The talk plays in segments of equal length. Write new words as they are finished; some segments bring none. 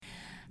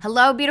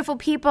Hello, beautiful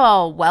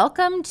people.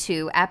 Welcome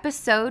to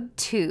episode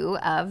 2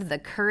 of the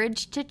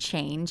Courage to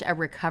Change, a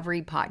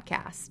Recovery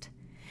podcast.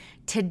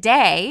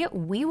 Today,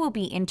 we will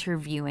be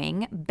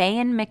interviewing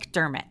Bahan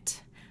McDermott.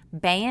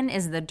 Bahan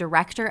is the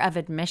Director of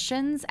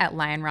Admissions at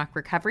Lion Rock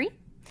Recovery.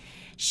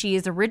 She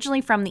is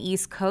originally from the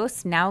East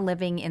Coast, now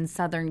living in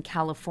Southern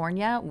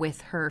California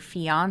with her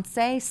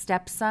fiance,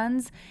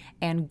 stepsons,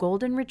 and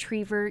golden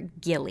retriever,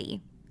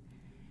 Gilly.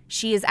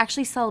 She is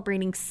actually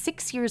celebrating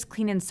 6 years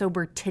clean and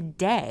sober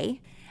today.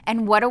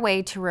 And what a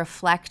way to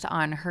reflect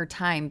on her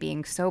time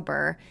being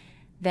sober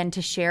than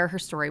to share her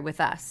story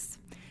with us.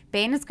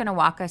 Bahan is going to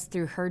walk us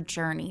through her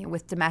journey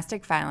with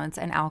domestic violence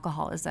and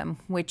alcoholism,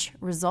 which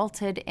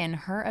resulted in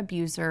her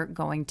abuser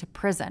going to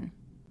prison.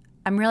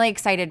 I'm really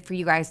excited for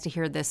you guys to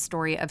hear this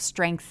story of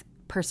strength,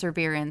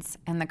 perseverance,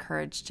 and the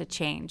courage to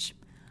change.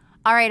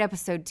 All right,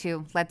 episode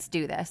 2, let's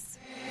do this.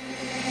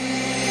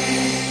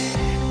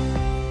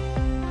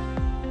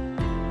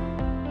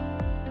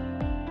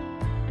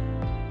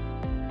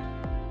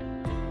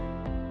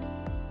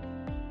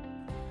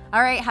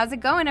 All right, how's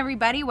it going,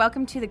 everybody?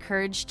 Welcome to the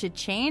Courage to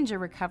Change, a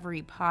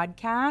recovery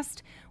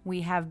podcast.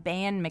 We have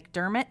Bahan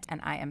McDermott, and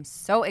I am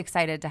so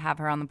excited to have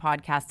her on the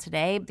podcast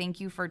today. Thank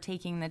you for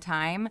taking the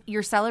time.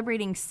 You're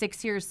celebrating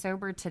 6 years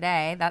sober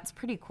today. That's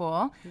pretty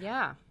cool.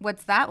 Yeah.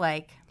 What's that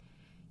like?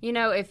 You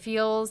know, it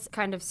feels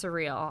kind of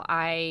surreal.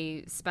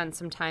 I spent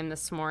some time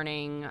this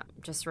morning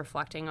just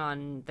reflecting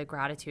on the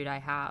gratitude I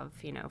have,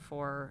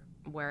 for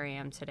where I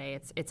am today.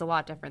 It's a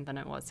lot different than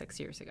it was 6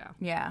 years ago.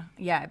 Yeah,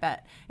 I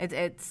bet.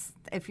 It's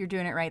if you're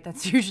doing it right,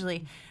 that's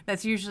usually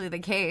the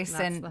case.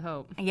 That's the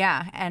hope.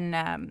 Yeah,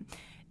 and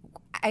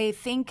I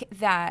think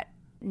that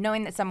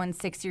knowing that someone's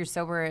 6 years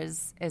sober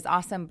is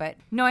awesome, but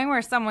knowing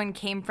where someone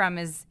came from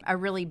is a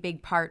really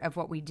big part of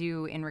what we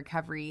do in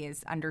recovery,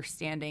 is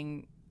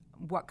understanding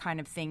what kind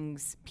of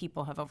things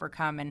people have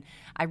overcome. And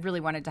I really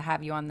wanted to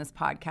have you on this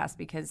podcast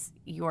because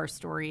your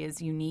story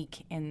is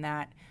unique in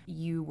that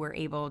you were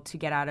able to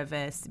get out of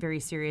a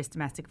very serious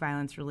domestic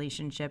violence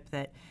relationship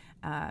that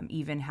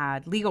even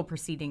had legal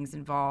proceedings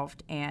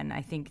involved. And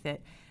I think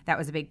that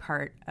was a big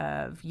part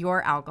of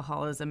your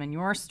alcoholism and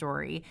your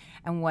story.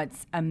 And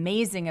what's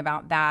amazing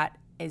about that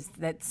is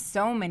that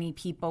so many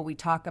people, we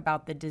talk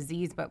about the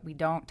disease, but we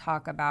don't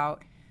talk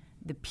about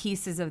the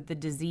pieces of the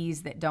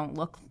disease that don't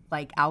look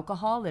like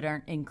alcohol, that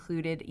aren't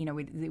included.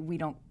 We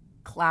don't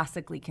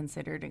classically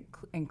consider it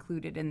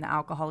included in the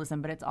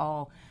alcoholism, but it's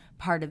all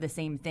part of the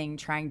same thing,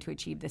 trying to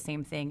achieve the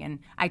same thing. And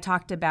I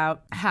talked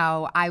about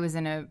how I was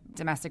in a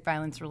domestic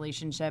violence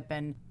relationship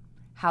and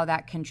how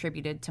that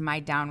contributed to my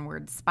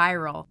downward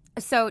spiral.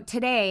 So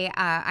today,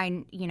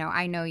 I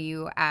know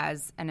you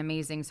as an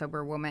amazing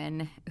sober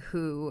woman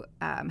who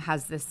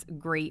has this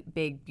great,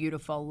 big,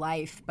 beautiful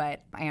life,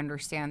 but I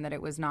understand that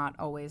it was not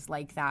always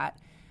like that.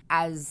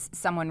 As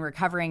someone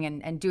recovering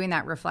and doing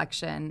that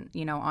reflection,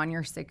 on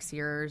your 6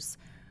 years,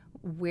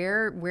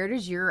 where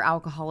does your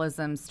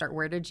alcoholism start?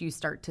 Where did you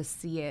start to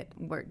see it?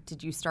 Where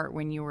did you start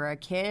when you were a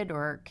kid,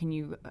 or can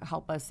you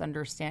help us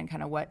understand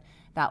kind of what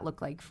that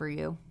looked like for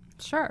you?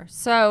 Sure.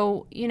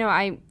 So,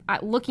 I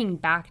looking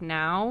back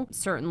now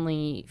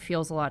certainly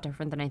feels a lot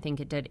different than I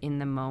think it did in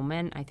the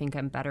moment. I think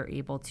I'm better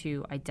able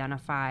to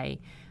identify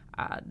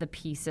the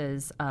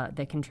pieces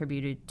that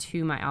contributed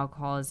to my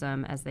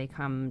alcoholism as they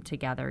come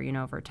together,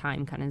 over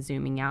time, kind of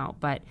zooming out.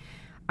 But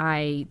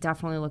I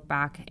definitely look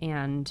back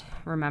and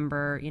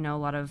remember, a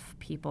lot of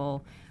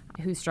people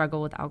who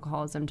struggle with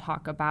alcoholism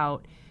talk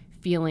about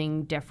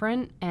feeling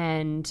different.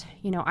 And,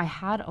 I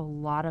had a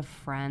lot of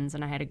friends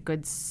and I had a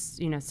good,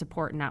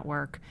 support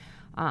network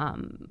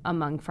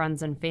among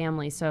friends and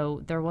family.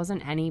 So there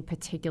wasn't any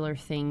particular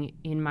thing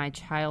in my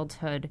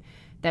childhood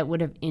that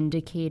would have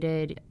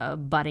indicated a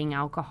budding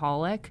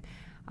alcoholic.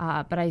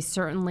 But I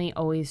certainly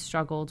always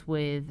struggled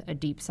with a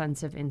deep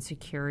sense of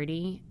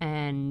insecurity.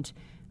 And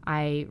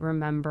I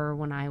remember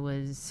when I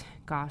was,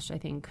 I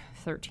think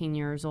 13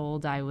 years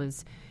old, I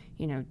was,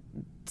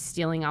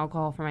 stealing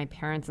alcohol from my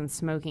parents and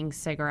smoking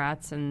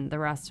cigarettes, and the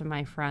rest of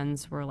my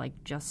friends were like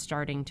just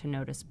starting to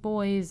notice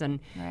boys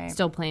and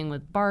still playing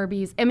with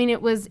Barbies. I mean,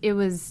 it was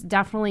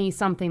definitely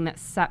something that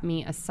set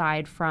me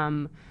aside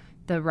from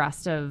the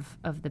rest of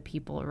the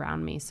people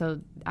around me. So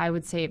I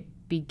would say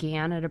it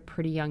began at a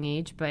pretty young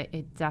age, but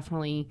it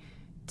definitely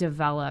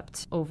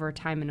developed over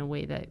time in a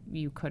way that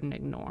you couldn't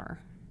ignore.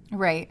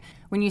 Right.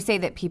 When you say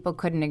that people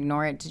couldn't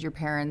ignore it, did your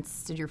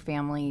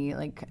family,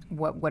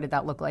 what did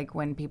that look like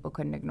when people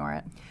couldn't ignore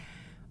it?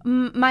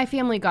 My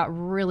family got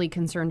really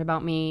concerned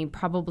about me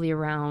probably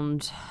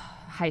around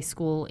high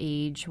school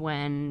age,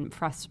 when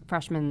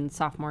freshman,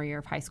 sophomore year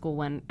of high school,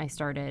 when I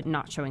started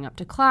not showing up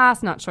to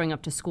class, not showing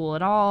up to school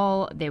at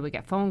all. They would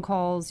get phone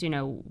calls,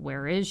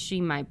 where is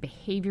she? My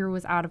behavior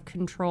was out of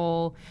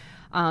control.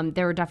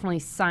 There were definitely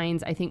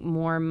signs, I think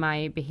more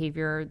my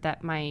behavior,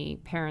 that my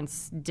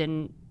parents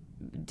didn't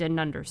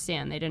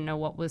understand. They didn't know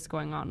what was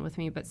going on with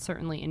me, but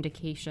certainly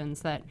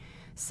indications that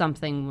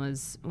something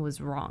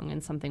was wrong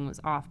and something was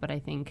off. But I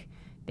think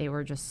they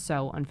were just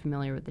so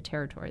unfamiliar with the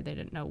territory. They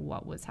didn't know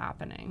what was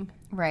happening.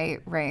 Right.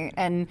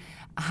 And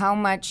how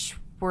much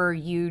were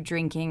you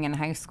drinking in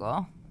high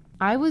school?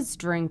 I was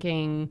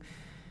drinking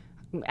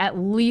at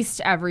least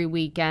every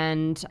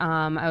weekend.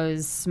 I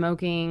was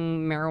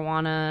smoking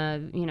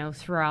marijuana,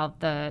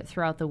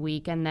 throughout the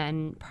week, and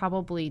then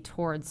probably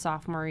towards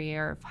sophomore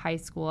year of high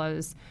school, I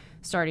was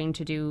starting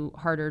to do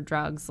harder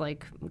drugs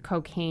like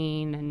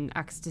cocaine and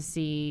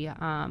ecstasy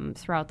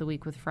throughout the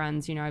week with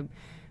friends.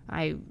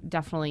 I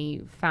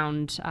definitely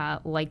found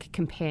like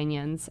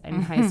companions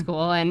in high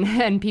school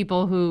and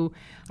people who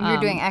you were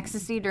doing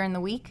ecstasy during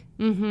the week.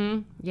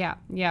 Mm-hmm. Yeah.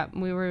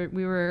 We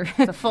were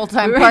it's a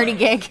full-time party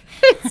gig.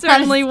 It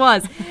certainly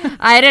was.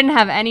 I didn't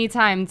have any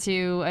time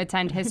to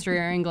attend history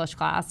or English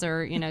class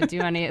or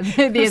do any of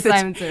the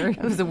assignments.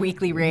 It was a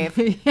weekly rave.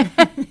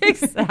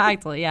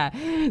 Exactly.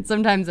 Yeah.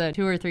 Sometimes a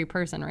 2 or 3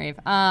 person rave.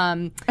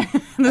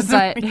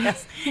 But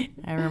yes,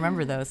 I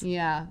remember those.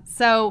 Yeah.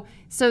 So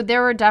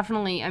there were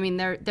definitely,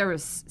 there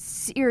was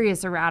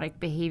serious erratic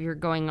behavior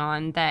going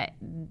on that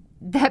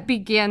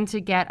began to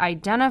get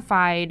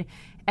identified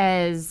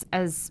as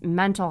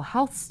mental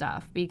health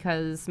stuff,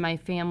 because my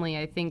family,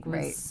 I think,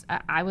 was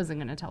I wasn't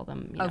going to tell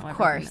them of everything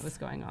course that was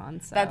going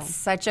on. So that's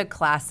such a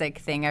classic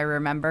thing. I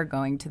remember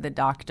going to the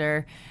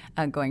doctor,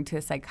 going to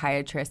a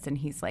psychiatrist, and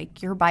he's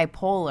like, "You're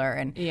bipolar,"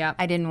 and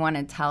I didn't want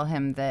to tell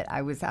him that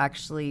I was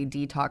actually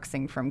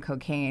detoxing from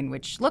cocaine,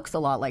 which looks a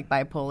lot like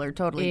bipolar.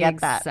 Totally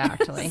get that.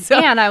 Exactly.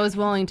 And I was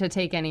willing to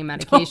take any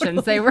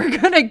medications they were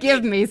going to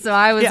give me, so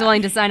I was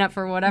willing to sign up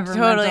for whatever.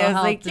 Totally. Mental I was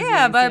health like, disease.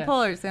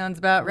 Bipolar sounds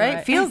about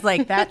right. Feels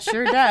like that.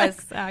 Sure does.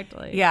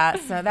 Exactly. Yeah,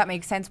 so that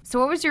makes sense. So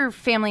what was your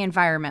family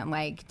environment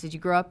like? Did you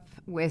grow up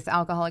with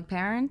alcoholic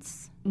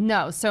parents?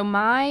 No. So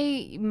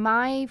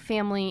my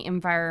family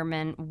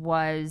environment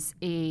was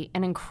an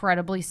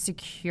incredibly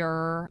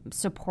secure,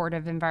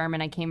 supportive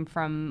environment. I came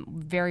from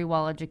very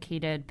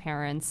well-educated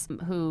parents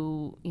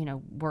who,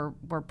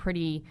 were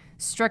pretty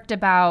strict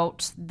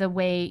about the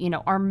way,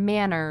 our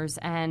manners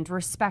and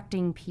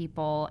respecting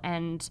people,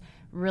 and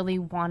really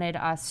wanted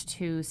us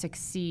to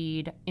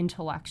succeed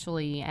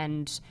intellectually.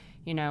 And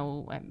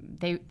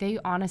they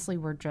honestly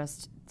were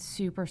just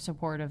super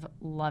supportive,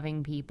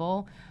 loving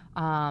people,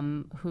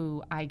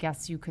 who I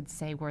guess you could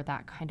say were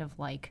that kind of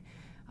like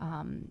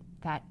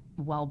that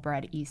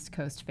well-bred East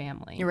Coast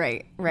family.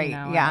 Right.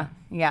 Yeah.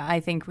 I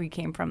think we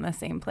came from the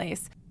same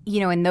place.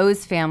 In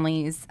those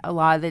families, a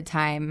lot of the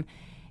time,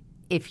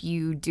 if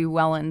you do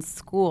well in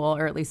school,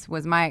 or at least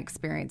was my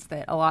experience,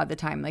 that a lot of the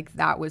time, like,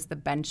 that was the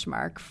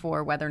benchmark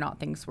for whether or not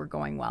things were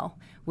going well,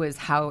 was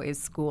how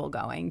is school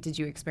going? Did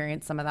you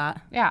experience some of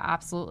that? Yeah,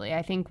 absolutely.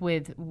 I think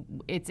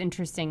it's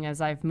interesting,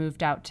 as I've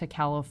moved out to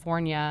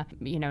California,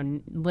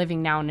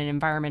 living now in an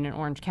environment in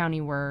Orange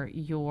County where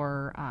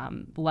your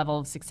level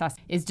of success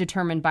is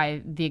determined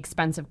by the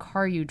expensive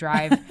car you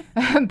drive.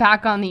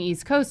 Back on the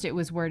East Coast, it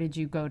was where did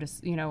you go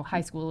to,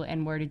 high school,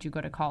 and where did you go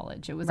to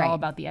college? It was all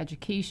about the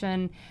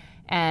education.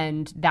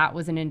 And that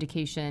was an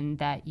indication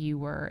that you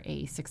were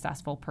a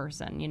successful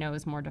person. It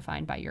was more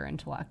defined by your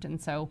intellect.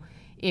 And so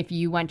if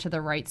you went to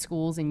the right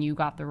schools and you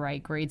got the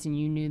right grades and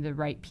you knew the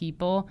right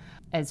people,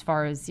 as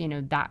far as,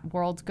 that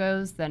world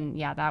goes, then,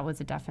 that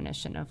was a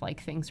definition of,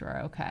 like, things were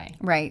okay.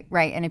 Right.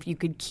 And if you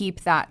could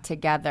keep that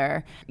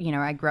together,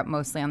 I grew up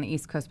mostly on the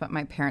East Coast, but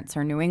my parents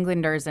are New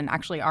Englanders, and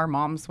actually our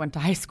moms went to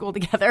high school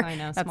together. I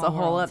know. That's a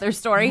whole other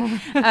story.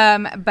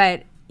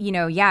 But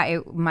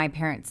my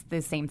parents,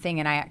 the same thing.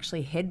 And I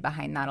actually hid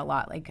behind that a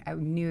lot. Like, I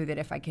knew that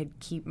if I could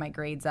keep my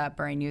grades up,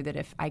 or I knew that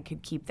if I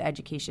could keep the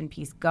education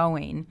piece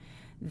going,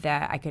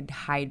 that I could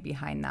hide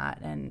behind that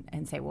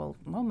and say, well,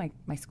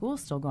 my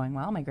school's still going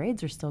well. My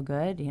grades are still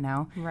good,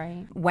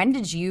 Right. When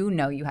did you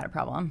know you had a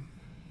problem?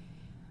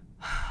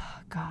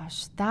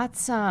 Gosh,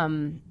 that's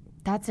an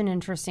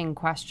interesting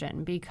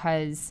question,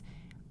 because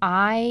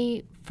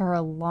for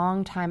a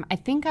long time, I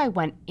think I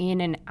went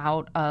in and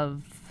out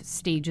of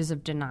stages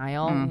of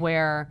denial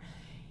where,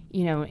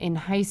 in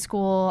high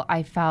school,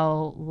 I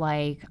felt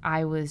like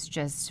I was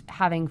just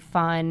having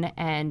fun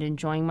and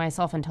enjoying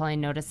myself until I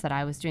noticed that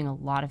I was doing a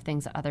lot of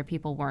things that other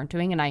people weren't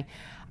doing. And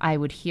I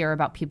would hear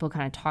about people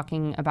kind of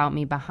talking about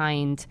me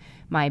behind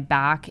my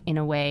back in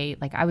a way,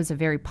 like I was a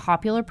very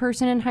popular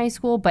person in high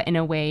school, but in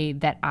a way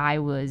that I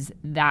was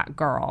that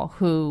girl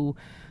who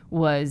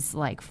was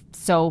like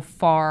so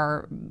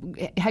far,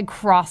 had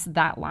crossed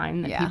that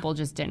line that people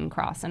just didn't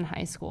cross in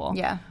high school.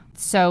 Yeah.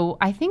 So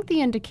I think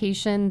the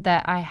indication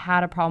that I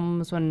had a problem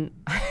was when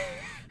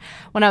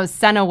I was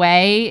sent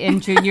away in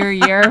junior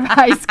year of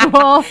high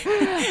school.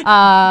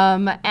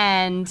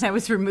 And I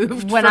was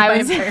removed when from I my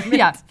was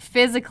environment.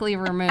 physically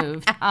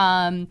removed.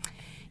 I'll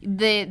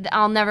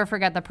never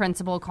forget the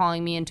principal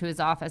calling me into his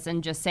office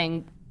and just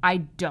saying, I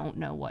don't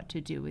know what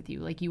to do with you.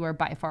 Like, you are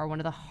by far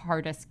one of the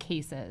hardest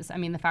cases. I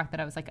mean, the fact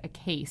that I was like a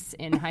case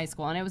in high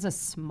school, and it was a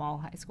small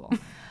high school.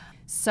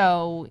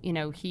 So,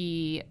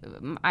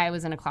 I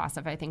was in a class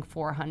of, I think,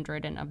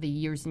 400, and of the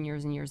years and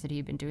years and years that he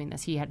had been doing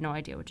this, he had no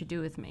idea what to do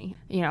with me.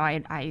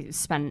 I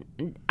spent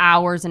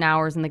hours and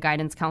hours in the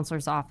guidance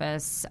counselor's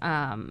office,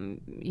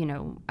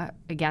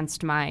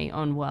 against my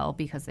own will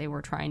because they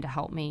were trying to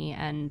help me.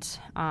 And,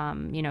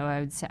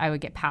 I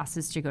would get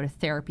passes to go to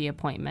therapy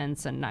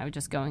appointments, and I would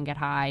just go and get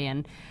high.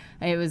 And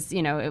it was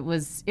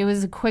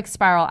a quick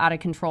spiral out of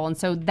control. And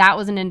so that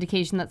was an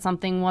indication that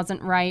something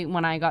wasn't right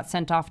when I got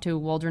sent off to a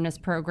wilderness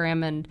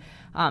program and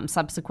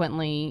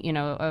subsequently,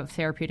 a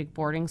therapeutic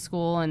boarding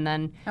school. And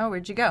then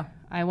where'd you go?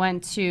 I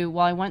went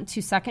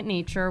to Second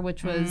Nature,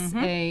 which was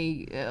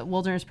a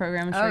wilderness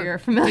program I'm sure you're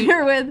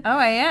familiar with. Oh,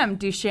 I am.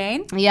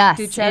 Duchesne? Yes.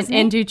 Duchesne?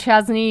 In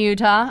Duchesne,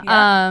 Utah.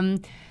 Yeah.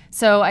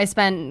 So I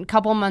spent a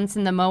couple months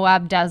in the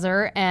Moab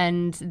Desert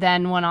and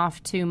then went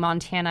off to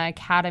Montana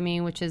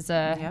Academy, which is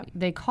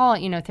they call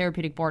it,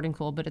 therapeutic boarding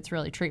school, but it's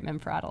really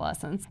treatment for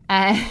adolescents.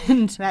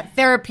 And that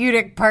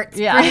therapeutic part's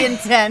pretty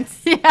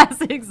intense.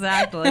 Yes,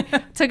 exactly.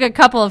 Took a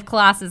couple of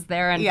classes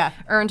there and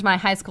earned my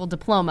high school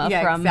diploma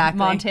from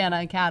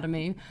Montana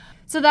Academy.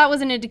 So that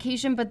was an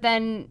indication, but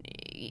then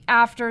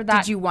after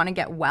that... Did you want to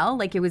get well?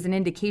 Like, it was an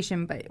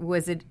indication, but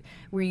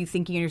were you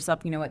thinking to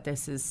yourself, you know what,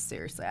 this is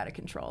seriously out of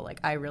control. Like,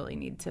 I really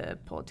need to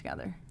pull it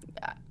together.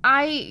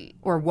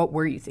 Or what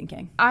were you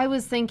thinking? I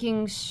was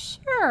thinking,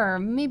 sure,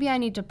 maybe I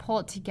need to pull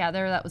it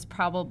together. That was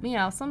probably,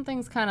 some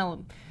things kind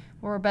of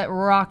were a bit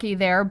rocky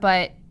there,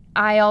 but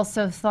I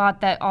also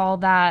thought that all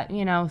that,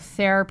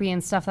 therapy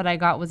and stuff that I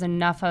got was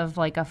enough of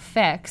like a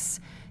fix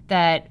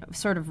that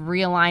sort of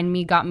realigned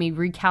me, got me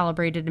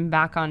recalibrated and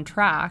back on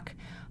track,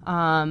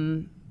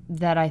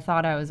 that I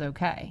thought I was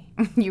okay.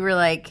 You were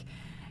like,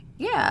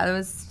 yeah, that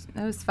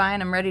was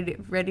fine. I'm ready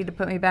to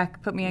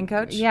put me in,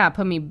 coach. Yeah,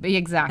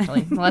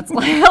 exactly.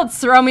 Let's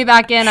throw me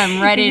back in.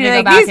 I'm ready to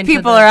go back. These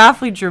people are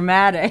awfully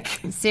dramatic.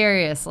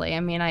 Seriously,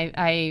 I mean,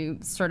 I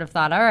sort of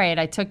thought, all right,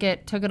 I took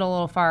it a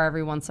little far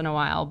every once in a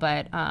while,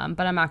 but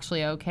I'm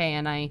actually okay,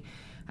 and I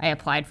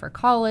applied for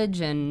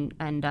college and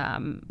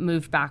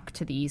moved back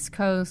to the East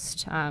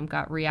Coast,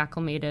 got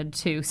reacclimated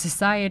to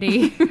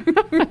society.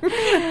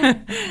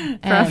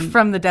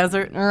 From the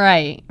desert.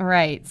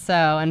 Right. So,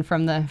 and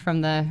from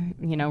the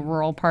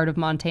rural part of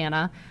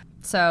Montana.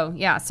 So,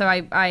 so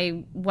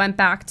I went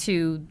back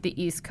to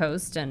the East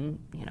Coast and,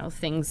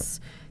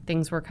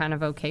 things were kind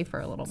of okay for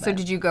a little bit. So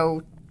did you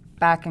go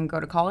back and go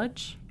to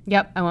college?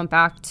 Yep. I went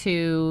back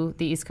to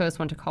the East Coast,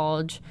 went to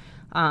college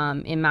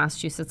in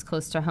Massachusetts,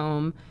 close to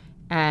home.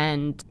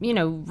 And,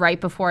 right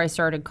before I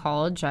started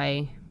college,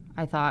 I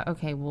thought,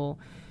 okay, well,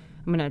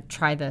 I'm going to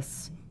try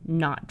this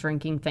not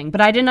drinking thing. But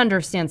I didn't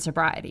understand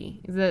sobriety.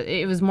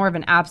 It was more of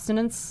an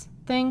abstinence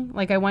thing.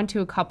 Like, I went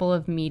to a couple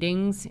of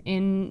meetings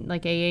in,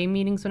 like, AA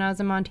meetings when I was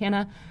in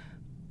Montana,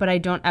 but I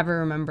don't ever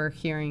remember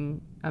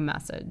hearing a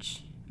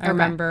message. I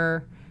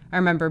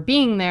remember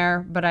being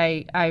there, but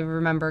I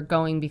remember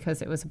going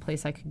because it was a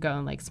place I could go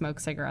and, like, smoke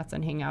cigarettes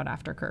and hang out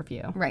after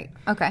curfew. Right.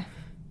 Okay.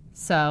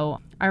 So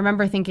I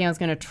remember thinking I was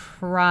going to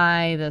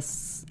try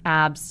this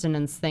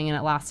abstinence thing, and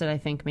it lasted, I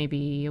think,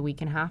 maybe a week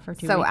and a half or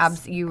 2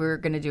 weeks. So you were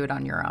going to do it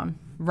on your own.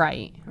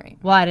 Right.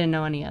 Well, I didn't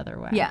know any other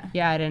way. Yeah.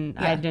 I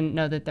didn't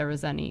know that there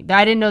was I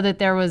didn't know that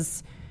there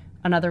was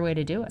another way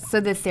to do it. So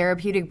the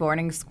therapeutic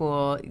boarding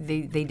school,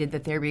 they did the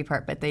therapy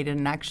part, but they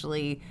didn't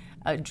actually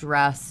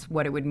address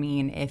what it would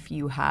mean if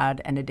you had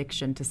an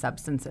addiction to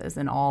substances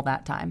and all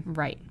that time.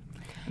 Right.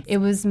 It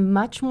was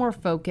much more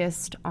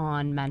focused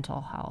on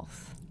mental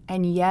health.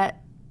 And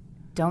yet,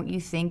 don't you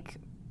think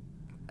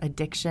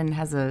addiction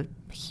has a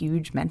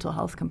huge mental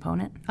health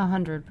component?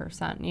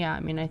 100%. Yeah.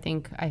 I mean, I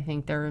think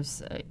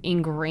there's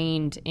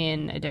ingrained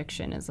in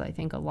addiction is, I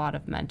think, a lot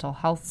of mental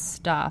health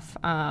stuff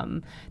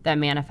that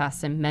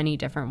manifests in many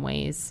different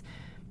ways.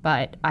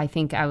 But I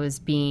think I was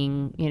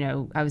being,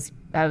 I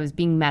was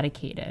being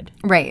medicated,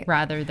 right,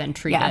 rather than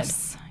treated.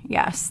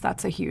 Yes,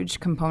 that's a huge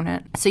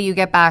component. So you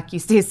get back, you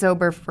stay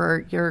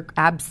sober you're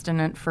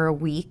abstinent for a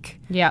week.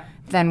 Yeah.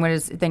 Then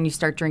then you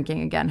start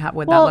drinking again. How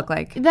would that look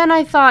like? Then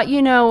I thought,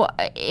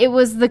 it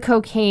was the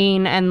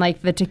cocaine and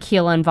like the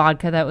tequila and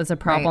vodka that was a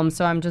problem. Right.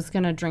 So I'm just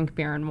going to drink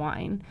beer and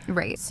wine.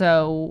 Right.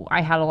 So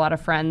I had a lot of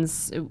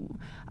friends.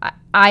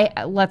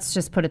 I let's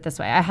just put it this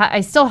way.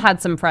 I still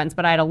had some friends,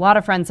 but I had a lot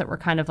of friends that were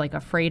kind of like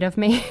afraid of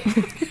me.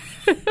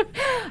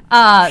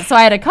 So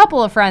I had a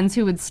couple of friends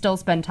who would still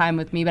spend time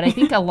with me, but I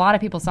think a lot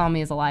of people saw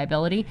me as a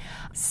liability.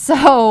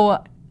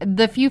 So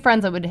the few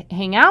friends that would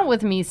hang out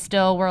with me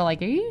still were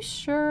like, are you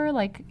sure?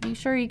 Like, are you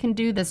sure you can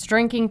do this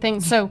drinking thing?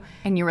 So,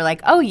 and you were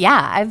like, oh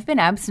yeah, I've been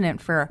abstinent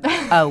for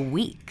a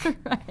week.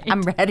 Right.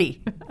 I'm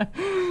ready.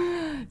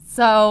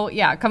 So,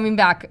 yeah, coming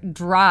back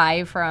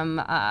dry from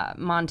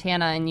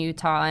Montana and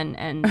Utah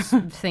and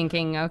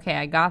thinking, okay,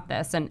 I got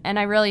this. And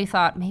I really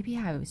thought maybe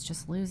I was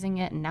just losing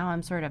it. And now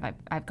I'm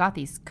I've got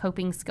these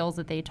coping skills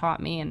that they taught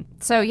me. And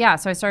so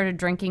I started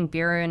drinking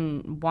beer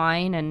and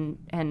wine.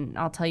 And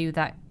I'll tell you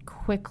that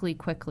quickly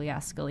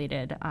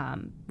escalated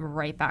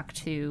right back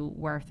to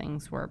where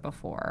things were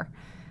before.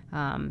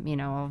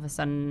 All of a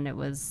sudden it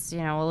was,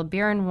 well,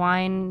 beer and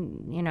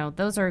wine,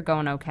 those are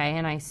going okay,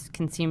 and I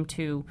can seem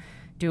to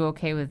do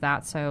okay with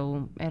that.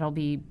 So it'll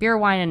be beer,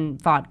 wine,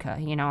 and vodka.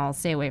 I'll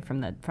stay away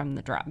from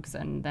the drugs.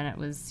 And then it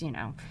was,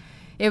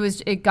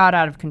 it got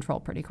out of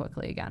control pretty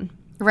quickly again.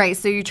 Right.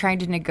 So you're trying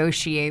to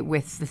negotiate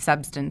with the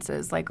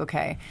substances. Like,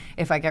 okay,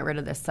 if I get rid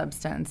of this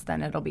substance,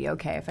 then it'll be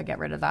okay. If I get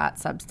rid of that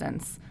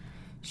substance.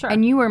 Sure.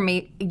 And you were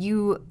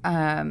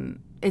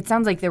it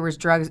sounds like there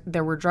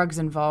were drugs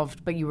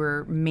involved, but you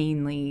were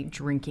mainly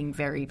drinking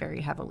very,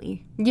 very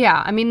heavily.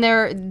 Yeah, I mean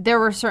there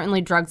were certainly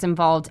drugs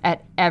involved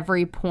at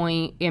every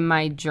point in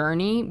my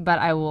journey, but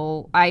I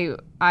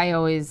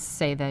always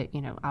say that,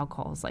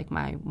 alcohol is like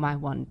my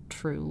one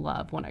true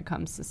love when it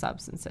comes to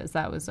substances.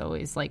 That was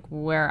always like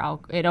where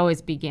it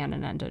always began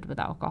and ended with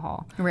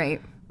alcohol.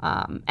 Right.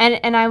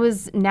 And I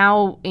was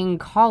now in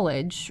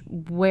college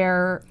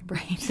where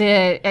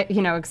the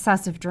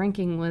excessive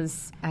drinking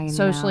was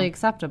socially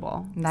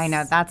acceptable. I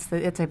know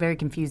it's a very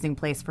confusing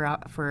place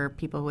for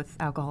people with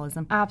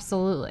alcoholism.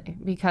 Absolutely,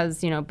 because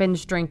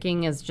binge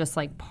drinking is just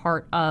like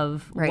part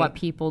of what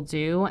people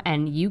do,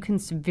 and you can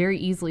very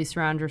easily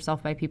surround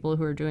yourself by people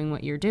who are doing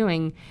what you're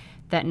doing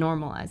that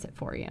normalize it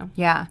for you.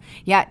 Yeah.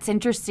 It's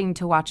interesting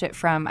to watch it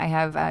from. I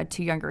have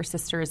 2 younger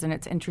sisters, and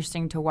it's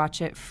interesting to watch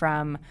it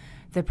from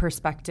the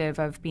perspective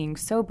of being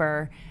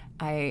sober.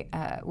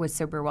 I was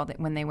sober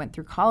when they went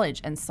through college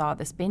and saw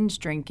this binge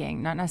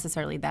drinking, not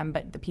necessarily them,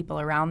 but the people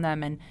around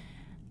them, and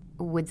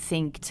would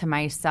think to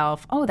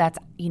myself, oh, that's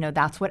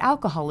what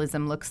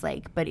alcoholism looks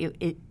like. But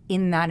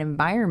in that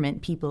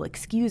environment, people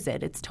excuse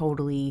it. It's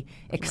totally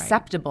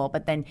acceptable. Right.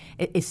 But then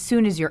as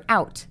soon as you're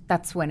out,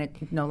 that's when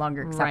it's no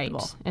longer acceptable.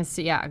 Right. And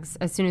so,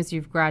 as soon as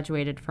you've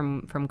graduated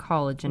from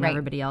college and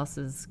everybody else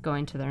is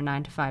going to their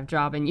 9-to-5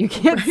 job and you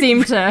can't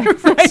seem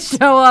to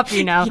show up,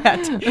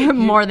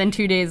 more than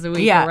 2 days a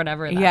week or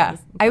whatever that is.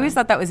 So. I always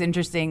thought that was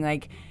interesting.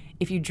 Like,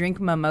 if you drink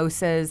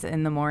mimosas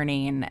in the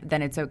morning,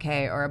 then it's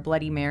okay, or a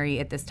Bloody Mary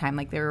at this time.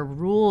 Like, there are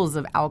rules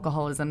of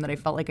alcoholism that I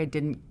felt like I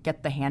didn't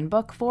get the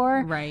handbook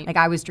for. Right. Like,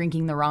 I was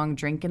drinking the wrong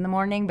drink in the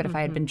morning, but if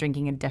I had been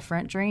drinking a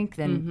different drink,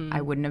 then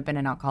I wouldn't have been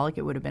an alcoholic.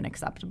 It would have been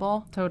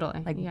acceptable.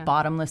 Totally. Like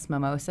bottomless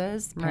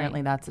mimosas.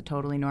 Apparently that's a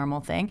totally normal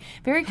thing.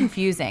 Very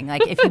confusing.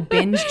 Like, if you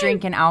binge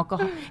drink in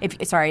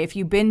if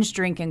you binge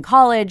drink in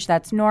college,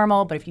 that's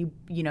normal. But if you,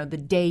 the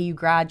day you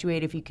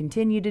graduate, if you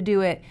continue to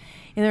do it,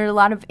 there are a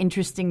lot of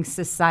interesting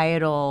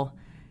societal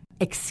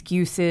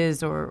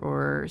excuses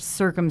or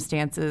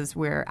circumstances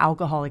where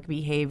alcoholic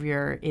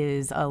behavior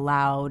is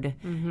allowed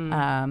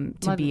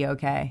to be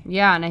okay.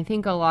 Yeah, and I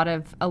think a lot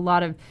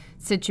of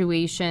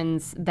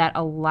situations that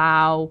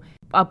allow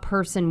a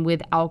person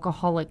with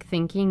alcoholic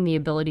thinking the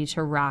ability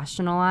to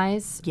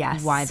rationalize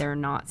why they're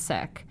not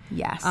sick.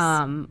 Yes.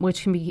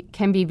 Which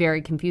can be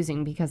very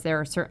confusing, because there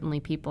are certainly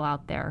people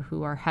out there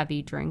who are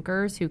heavy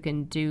drinkers who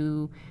can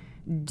do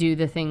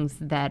the things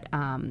that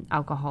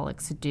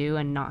alcoholics do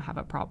and not have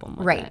a problem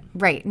with it.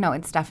 Right. No,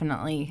 it's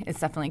definitely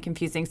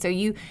confusing. So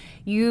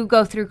you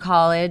go through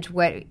college.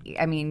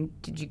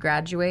 Did you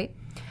graduate?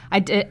 I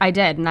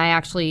did, and I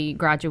actually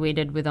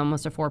graduated with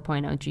almost a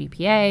 4.0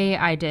 GPA.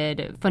 I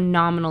did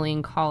phenomenally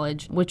in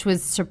college, which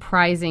was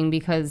surprising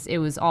because it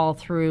was all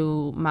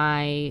through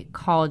my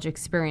college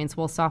experience,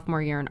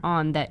 sophomore year and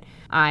on, that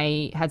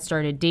I had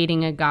started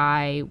dating a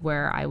guy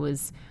where I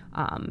was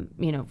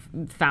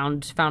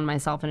found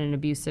myself in an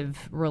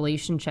abusive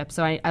relationship.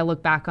 So I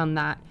look back on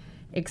that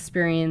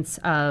experience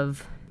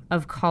of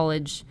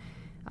college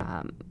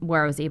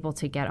where I was able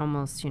to get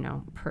almost,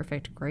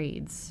 perfect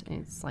grades.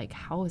 It's like,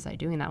 how was I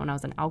doing that when I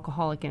was an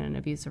alcoholic in an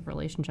abusive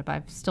relationship?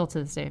 I still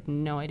to this day have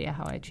no idea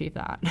how I achieved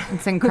that.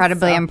 It's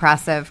incredibly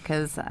impressive,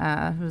 because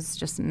it was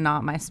just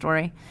not my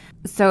story.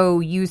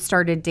 So you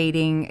started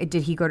dating.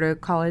 Did he go to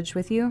college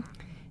with you?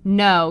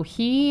 No,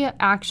 he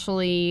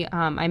actually,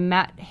 I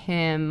met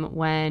him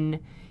when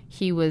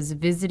he was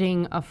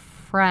visiting a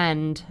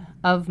friend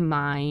of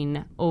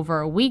mine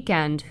over a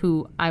weekend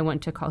who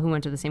went to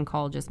the same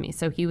college as me.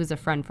 So he was a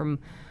friend from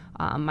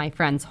my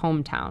friend's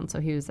hometown.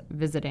 So he was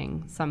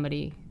visiting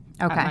somebody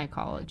at my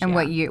college. And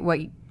what year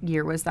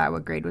was that?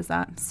 What grade was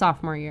that?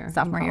 Sophomore year.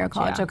 Sophomore year of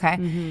college, okay.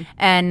 Mm-hmm.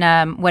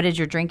 And what did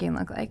your drinking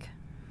look like?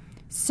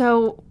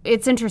 So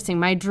it's interesting.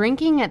 My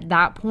drinking at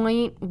that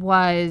point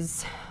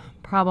was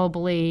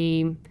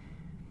probably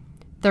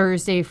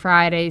Thursday,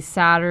 Friday,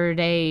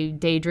 Saturday,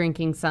 day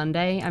drinking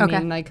Sunday. I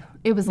mean, like,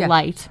 it was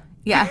light.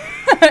 Yeah,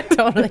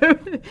 totally.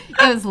 It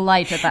was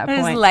light at that point.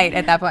 It was light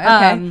at that point.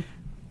 Okay.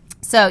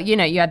 So, you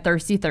had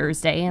Thirsty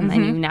Thursday, and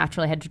then you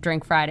naturally had to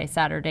drink Friday,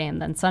 Saturday,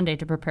 and then Sunday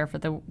to prepare for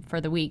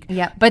the week.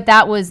 Yeah. But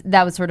that was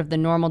sort of the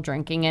normal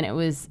drinking, and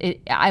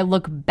I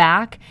look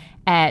back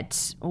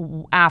at,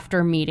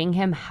 after meeting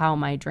him, how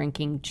my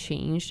drinking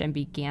changed and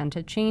began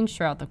to change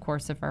throughout the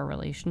course of our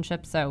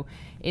relationship. So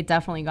it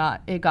definitely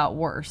got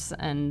worse,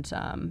 and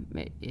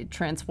it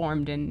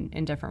transformed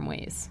in different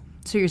ways.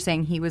 So you're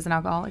saying he was an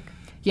alcoholic?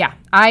 Yeah.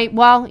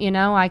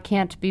 I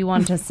can't be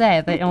one to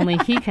say that only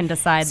he can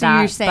decide so that. So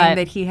you're saying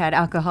that he had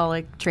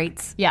alcoholic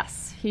traits?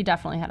 Yes, he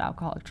definitely had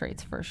alcoholic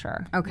traits for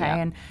sure. Okay. Yeah.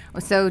 And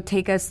so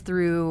take us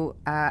through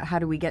how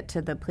do we get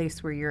to the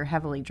place where you're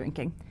heavily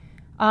drinking?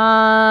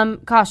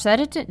 Gosh,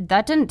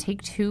 that didn't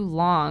take too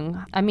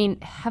long. I mean,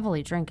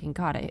 heavily drinking,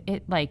 God,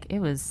 it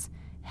was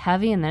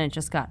heavy, and then it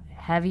just got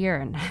heavier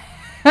and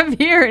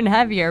heavier and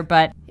heavier.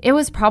 But it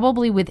was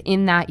probably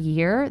within that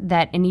year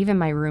and even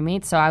my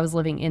roommates, so I was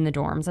living in the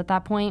dorms at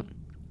that point,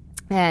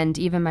 and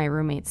even my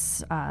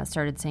roommates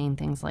started saying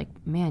things like,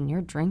 man,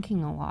 you're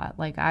drinking a lot.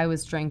 Like, I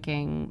was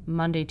drinking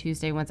Monday,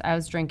 Tuesday, Wednesday. I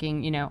was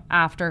drinking,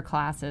 after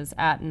classes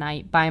at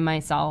night by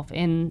myself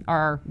in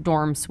our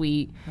dorm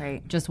suite,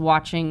 right, just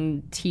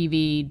watching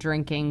TV,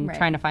 drinking, right,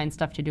 trying to find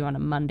stuff to do on a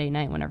Monday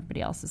night when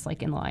everybody else is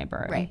like in the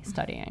library, right,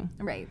 studying.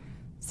 Right.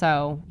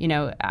 So,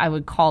 I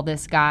would call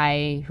this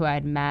guy who I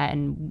had met,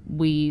 and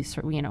we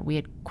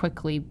had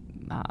quickly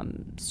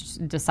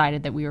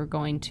decided that we were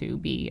going to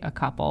be a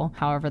couple,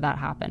 however that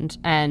happened.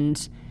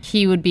 And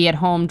he would be at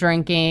home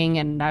drinking,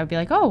 and I would be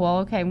like, oh, well,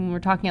 okay, when we're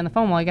talking on the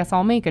phone, well, I guess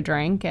I'll make a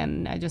drink.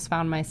 And I just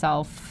found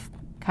myself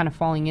kind of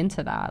falling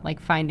into that, like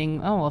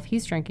finding, oh, well, if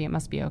he's drinking, it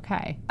must be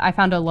okay. I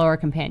found a lower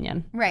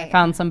companion. Right. I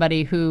found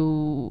somebody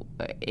who,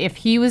 if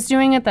he was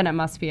doing it, then it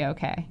must be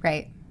okay.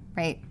 Right,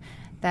 right.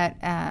 That,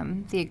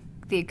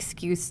 the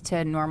excuse to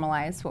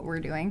normalize what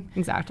we're doing.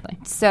 Exactly.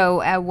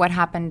 So what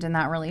happened in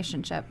that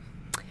relationship?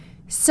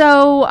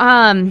 So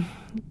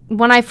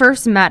when I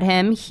first met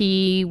him,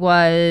 he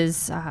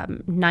was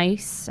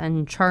nice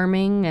and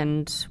charming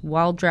and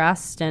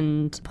well-dressed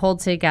and pulled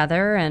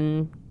together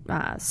and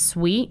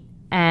sweet.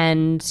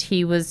 And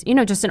he was,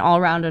 just an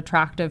all-around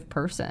attractive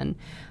person.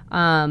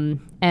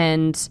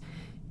 And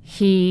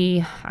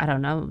he, I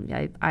don't know,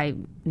 I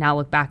now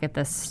look back at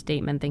this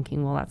statement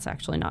thinking, well, that's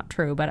actually not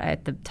true. But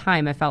at the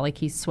time, I felt like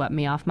he swept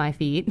me off my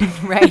feet.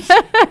 Right.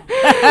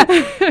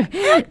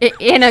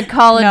 In a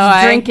college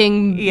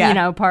drinking,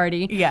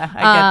 party. Yeah,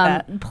 I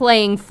get that.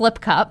 Playing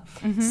flip cup.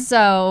 Mm-hmm.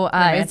 So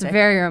it's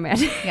very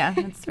romantic. Yeah,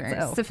 it's very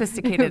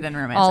sophisticated and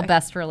romantic. All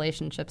best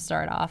relationships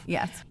start off.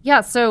 Yes.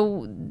 Yeah,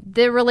 so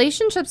the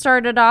relationship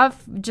started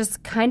off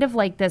just kind of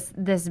like this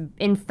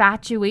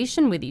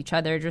infatuation with each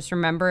other. Just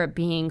remember it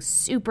being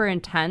super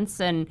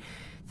intense and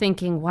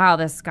thinking, wow,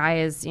 this guy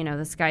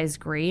is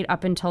great.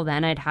 Up until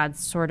then, I'd had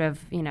sort of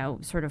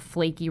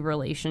flaky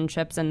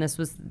relationships, and this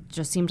was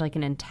just seemed like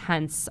an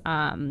intense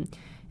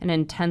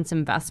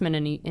investment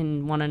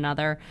in one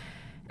another.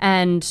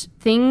 And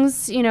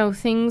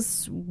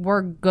things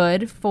were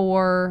good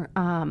for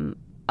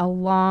a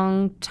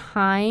long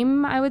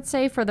time, I would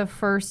say. For the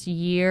first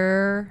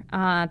year,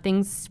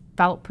 things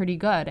felt pretty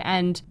good.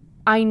 And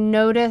I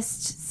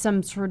noticed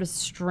some sort of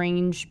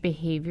strange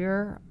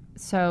behavior.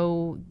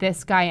 So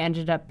this guy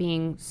ended up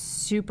being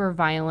super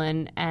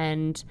violent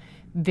and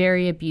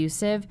very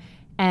abusive.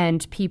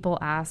 And people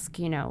ask,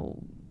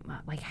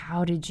 like,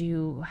 how did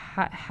you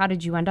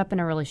end up in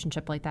a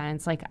relationship like that? And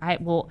it's like,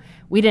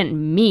 we didn't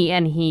meet,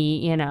 and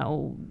he,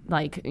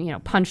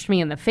 punched me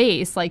in the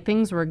face. Like,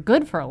 things were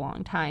good for a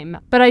long time.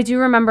 But I do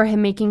remember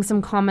him making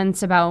some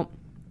comments about,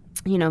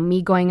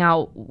 me going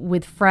out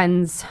with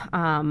friends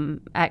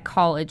at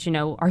college,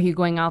 are you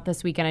going out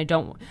this weekend?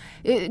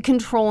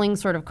 Controlling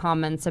sort of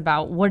comments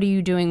about what are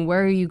you doing?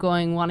 Where are you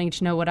going? Wanting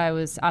to know what I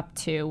was up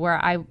to,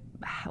 where I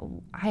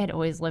had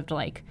always lived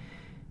like,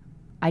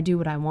 I do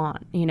what I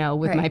want,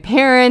 with right. my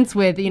parents,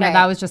 with, right.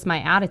 that was just my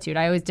attitude.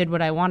 I always did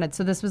what I wanted.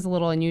 So this was a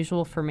little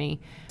unusual for me.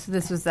 So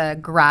this was a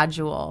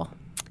gradual.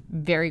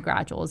 Very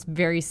gradual. It was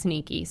very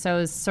sneaky. So it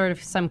was sort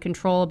of some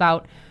control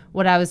about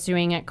what I was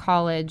doing at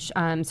college.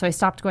 So I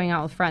stopped going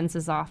out with friends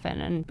as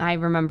often. And I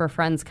remember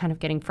friends kind of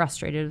getting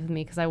frustrated with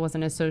me because I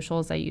wasn't as social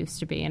as I used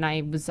to be. And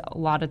I was a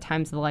lot of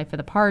times the life of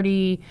the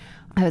party.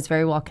 I was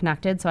very well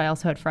connected. So I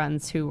also had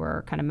friends who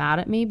were kind of mad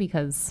at me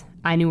because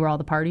I knew where all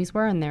the parties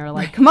were. And they were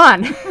like, come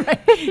on,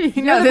 right.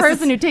 You're the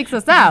person who takes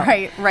us out.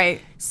 Right,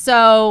 right.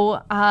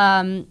 So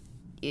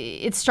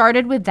it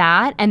started with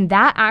that, and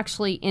that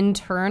actually in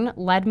turn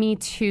led me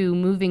to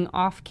moving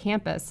off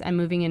campus and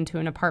moving into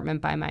an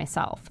apartment by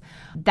myself.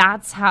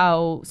 That's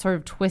how sort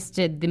of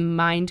twisted the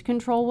mind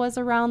control was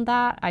around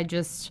that. I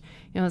just,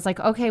 was like,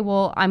 okay,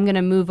 well, I'm going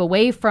to move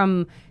away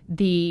from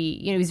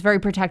he was very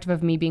protective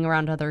of me being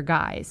around other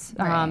guys.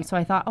 Right. So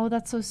I thought, oh,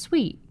 that's so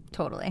sweet.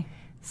 Totally.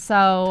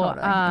 So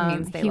it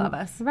means they love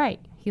us. Right.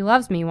 He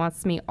loves me,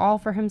 wants me all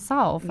for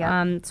himself.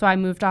 Yep. So I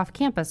moved off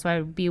campus, so I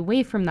would be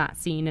away from that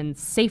scene and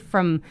safe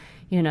from,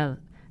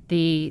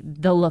 the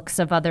looks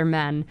of other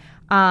men.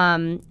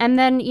 And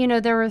then,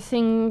 there were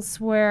things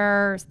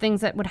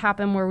that would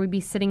happen where we'd be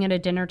sitting at a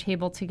dinner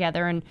table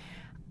together, and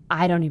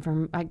I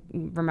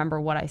remember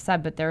what I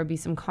said, but there would be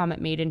some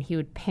comment made, and he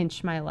would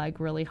pinch my leg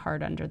really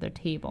hard under the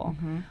table.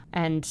 Mm-hmm.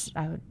 And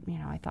I would,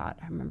 I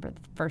remember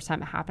the first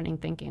time it happening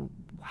thinking,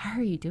 why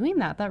are you doing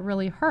that? That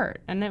really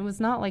hurt. And it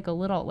was not like a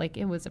little, like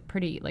it was a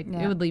pretty, like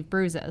it would leave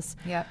bruises.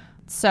 Yeah.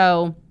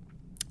 So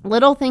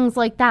little things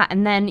like that.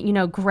 And then,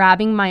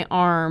 grabbing my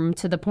arm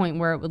to the point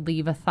where it would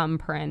leave a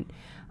thumbprint.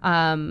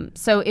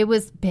 So it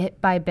was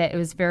bit by bit. It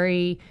was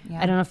very,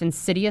 I don't know if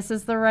insidious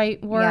is the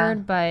right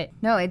word, but.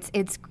 No,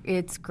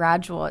 it's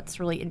gradual. It's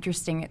really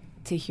interesting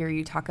to hear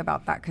you talk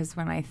about that, because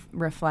when I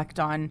reflect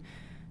on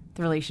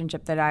the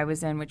relationship that I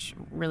was in, which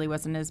really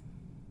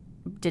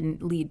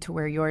didn't lead to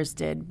where yours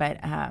did, but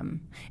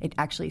it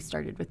actually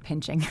started with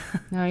pinching.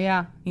 Oh,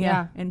 yeah.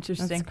 Yeah.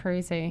 Interesting. That's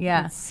crazy.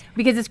 Yeah.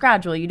 Because it's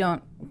gradual. You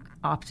don't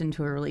opt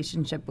into a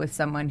relationship with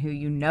someone who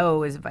you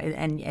know is,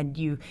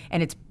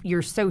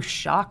 you're so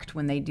shocked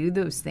when they do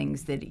those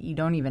things that you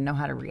don't even know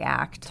how to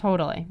react.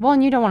 Totally. Well,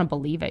 and you don't want to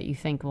believe it. You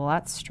think, well,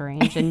 that's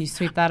strange, and you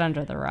sweep that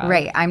under the rug.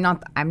 Right.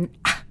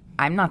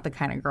 I'm not the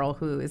kind of girl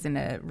who is in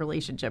a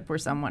relationship where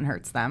someone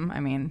hurts them.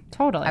 I mean,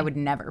 totally. I would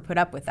never put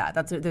up with that.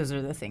 Those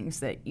are the things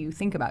that you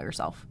think about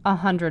yourself.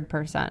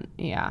 100%.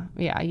 Yeah.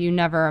 Yeah. You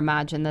never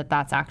imagine that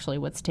that's actually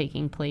what's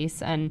taking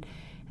place. And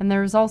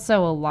there's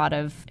also a lot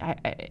of,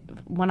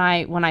 when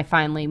I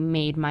finally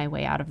made my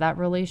way out of that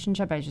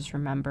relationship, I just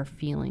remember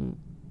feeling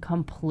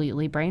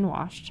completely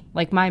brainwashed.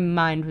 Like my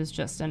mind was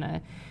just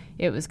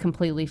it was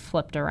completely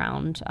flipped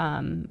around.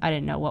 I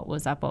didn't know what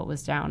was up, what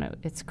was down.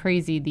 It's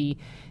crazy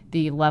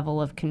the level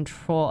of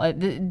control,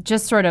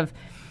 just sort of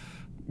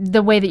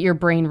the way that your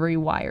brain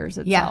rewires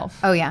itself.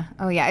 Yeah.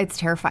 Oh yeah. It's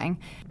terrifying.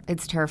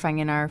 It's terrifying.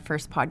 In our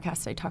first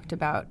podcast, I talked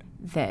about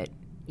that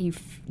you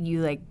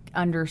like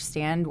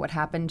understand what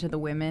happened to the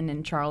women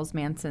in Charles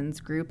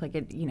Manson's group. Like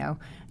it,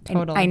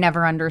 Totally. I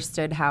never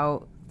understood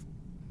how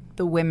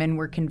the women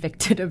were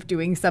convicted of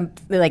doing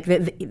something, like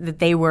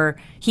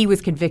he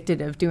was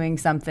convicted of doing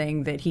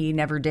something that he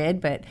never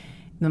did, but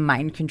the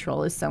mind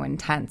control is so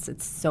intense.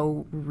 It's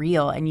so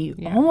real, and you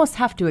almost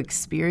have to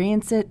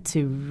experience it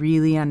to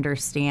really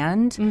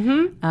understand,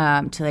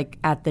 to like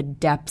at the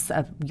depths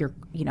of your,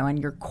 and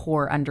your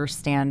core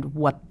understand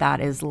what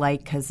that is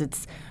like, because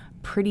it's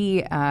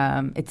pretty,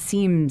 it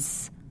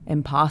seems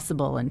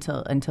impossible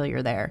until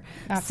you're there.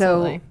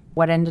 Absolutely. So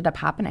what ended up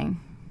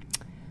happening?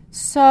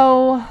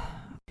 So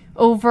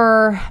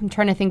I'm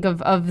trying to think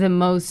of the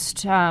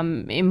most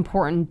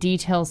important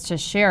details to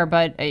share,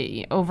 but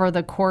over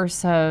the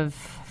course of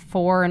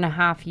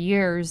 4.5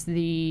 years,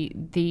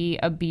 the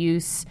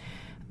abuse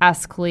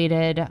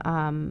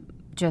escalated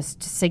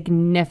just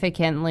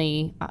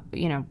significantly,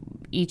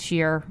 each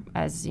year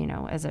as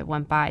it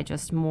went by,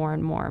 just more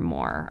and more and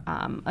more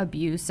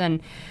abuse.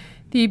 And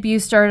the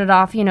abuse started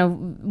off,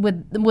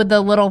 with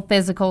the little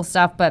physical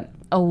stuff, but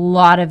a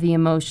lot of the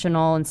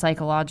emotional and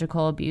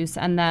psychological abuse.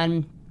 And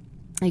then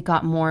it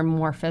got more and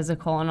more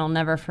physical, and I'll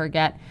never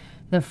forget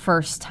the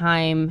first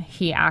time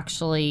he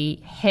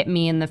actually hit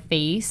me in the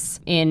face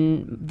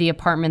in the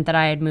apartment that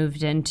I had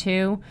moved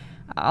into.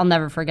 I'll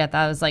never forget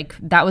that.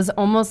 That was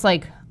almost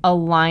like a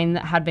line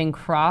that had been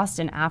crossed,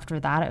 and after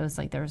that, it was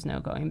like there was no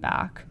going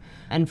back.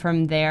 And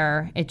from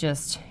there, it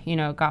just,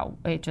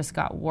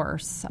 got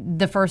worse.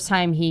 The first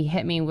time he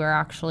hit me, we were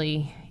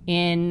actually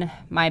in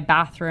my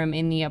bathroom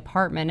in the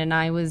apartment, and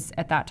I was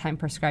at that time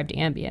prescribed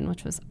Ambien,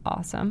 which was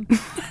awesome.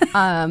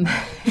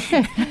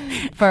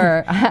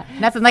 For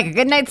nothing like a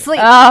good night's sleep.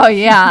 Oh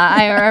yeah,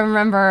 I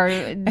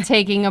remember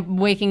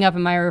waking up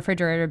and my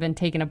refrigerator had been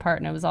taken apart,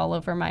 and it was all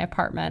over my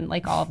apartment,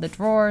 like all of the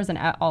drawers and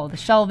all of the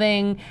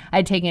shelving.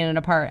 I'd taken it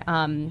apart.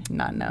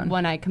 Not known.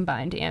 When I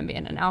combined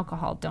Ambien and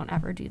alcohol. Don't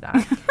ever do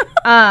that.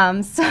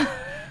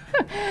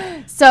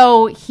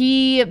 So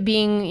he,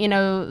 being,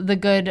 the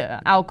good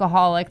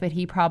alcoholic that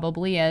he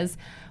probably is,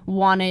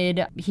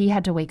 he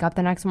had to wake up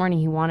the next morning.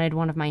 He wanted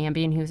one of my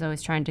Ambien. He was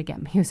always trying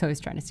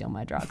to steal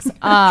my drugs.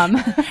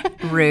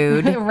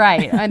 Rude.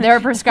 Right. And they were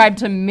prescribed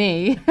to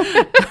me.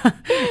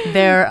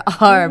 There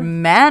are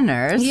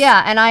manners.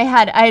 Yeah. And I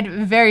had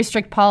very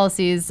strict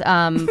policies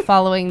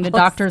following the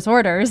doctor's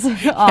orders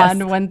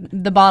on when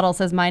the bottle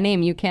says my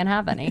name, you can't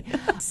have any.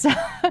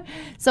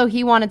 So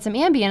he wanted some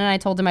Ambien, and I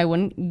told him I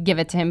wouldn't give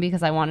it to him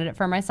because I wanted it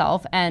for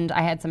myself. And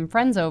I had some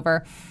friends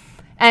over.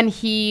 And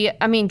he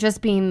just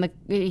being the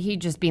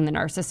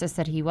narcissist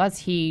that he was,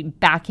 he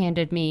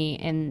backhanded me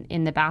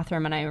in the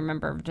bathroom, and I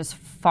remember just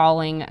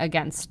falling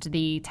against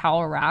the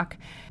towel rack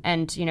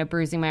and,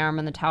 bruising my arm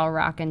on the towel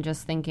rack and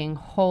just thinking,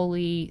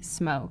 holy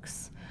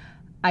smokes,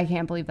 I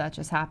can't believe that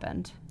just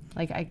happened.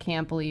 Like, I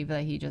can't believe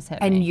that he just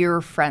hit me. And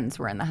your friends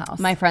were in the house.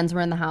 My friends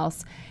were in the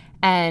house,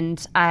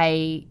 and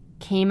I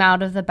came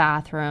out of the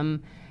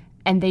bathroom,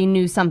 and they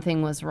knew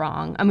something was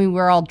wrong. I mean,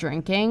 we're all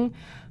drinking,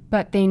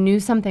 but they knew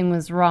something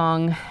was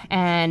wrong,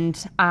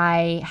 and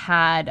I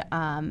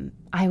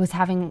was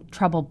having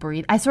trouble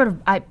breathing. I was like,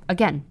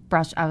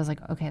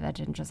 okay, that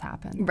didn't just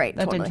happen. Right,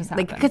 that totally. Didn't just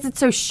happen. Because it's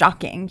so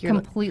shocking.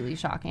 Completely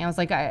shocking. I was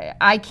like,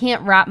 I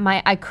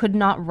could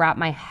not wrap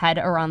my head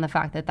around the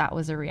fact that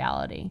was a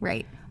reality.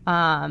 Right.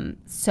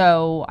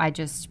 So I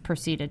just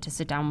proceeded to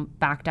sit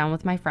back down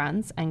with my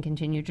friends and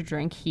continue to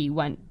drink. He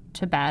went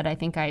to bed. I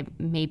think I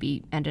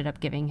maybe ended up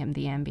giving him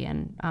the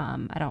Ambien.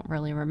 I don't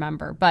really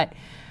remember, but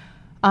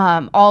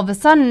all of a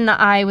sudden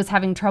I was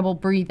having trouble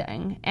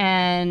breathing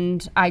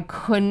and I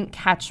couldn't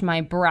catch my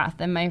breath.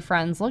 And my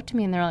friends looked at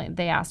me and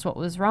they asked what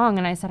was wrong.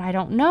 And I said, I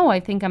don't know. I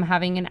think I'm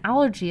having an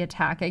allergy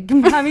attack.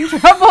 I'm having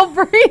trouble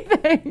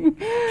breathing.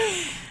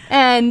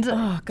 And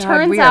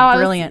turns out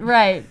brilliant.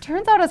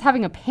 Turns out I was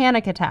having a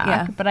panic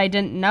attack, but I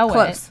didn't know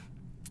it.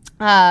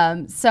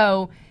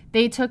 So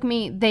they took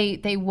me,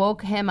 they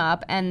woke him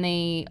up and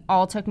they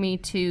all took me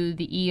to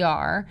the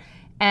ER.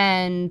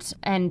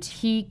 And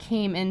he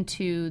came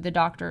into the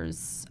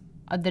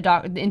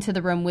into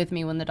the room with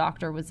me when the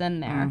doctor was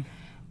in there.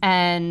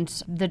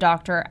 And the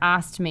doctor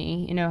asked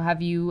me,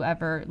 have you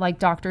ever, like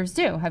doctors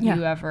do, have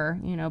you ever,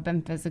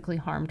 been physically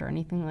harmed or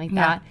anything like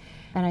that?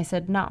 And I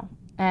said, no.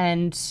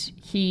 And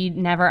he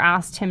never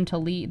asked him to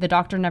leave. The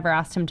doctor never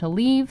asked him to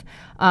leave,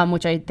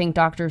 which I think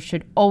doctors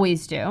should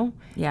always do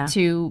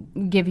to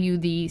give you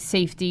the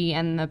safety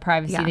and the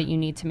privacy that you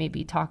need to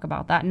maybe talk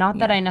about that. Not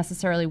that I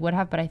necessarily would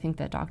have, but I think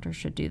that doctors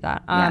should do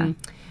that.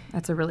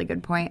 That's a really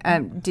good point.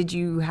 Did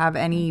you have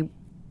any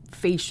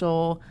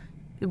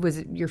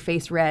was your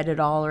face red at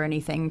all or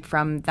anything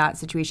from that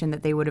situation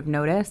that they would have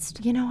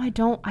noticed?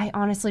 I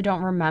honestly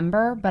don't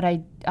remember, but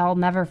I'll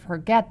never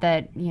forget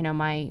that,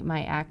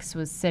 my ex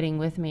was sitting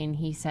with me and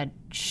he said,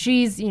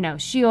 she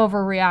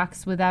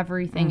overreacts with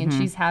everything and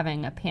she's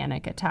having a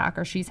panic attack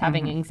or she's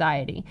having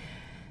anxiety.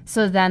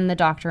 So then the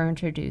doctor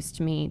introduced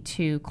me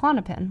to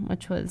Klonopin,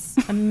 which was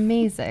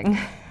amazing.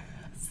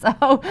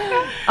 So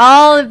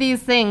all of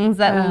these things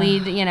that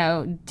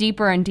lead,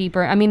 deeper and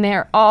deeper. I mean,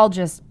 they're all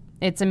just,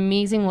 it's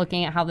amazing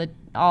looking at how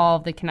all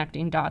of the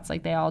connecting dots,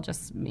 like they all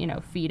just,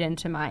 feed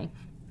into my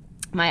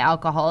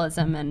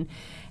alcoholism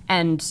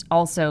and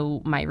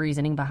also my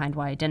reasoning behind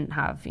why I didn't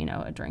have,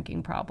 a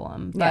drinking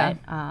problem. But,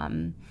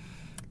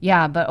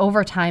 but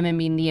over time, I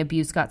mean, the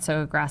abuse got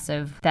so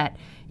aggressive that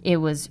it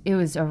was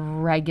a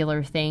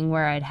regular thing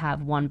where I'd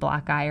have one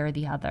black eye or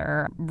the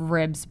other,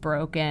 ribs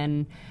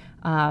broken.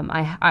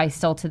 I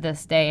still to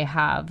this day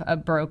have a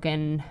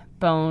broken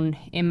bone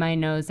in my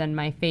nose and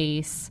my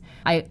face.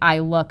 I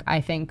look,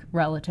 I think,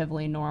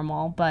 relatively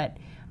normal, but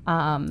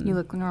you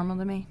look normal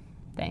to me.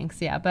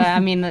 Thanks. Yeah, but I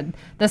mean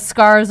the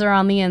scars are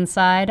on the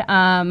inside.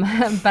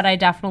 But I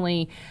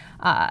definitely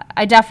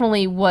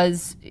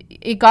was.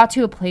 It got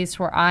to a place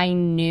where I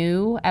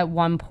knew at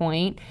one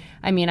point.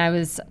 I mean, I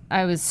was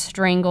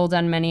strangled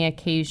on many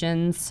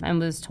occasions and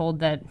was told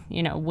that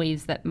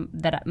ways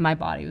that my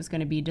body was going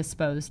to be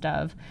disposed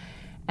of,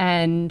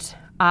 and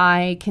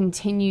I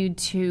continued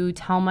to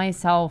tell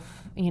myself,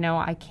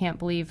 I can't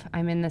believe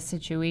I'm in this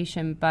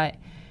situation, but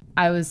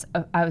I was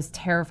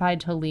terrified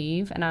to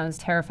leave and I was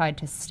terrified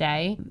to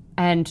stay.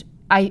 And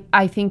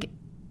I think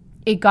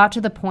it got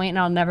to the point, and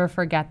I'll never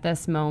forget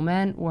this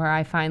moment, where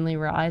I finally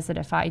realized that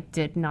if I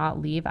did not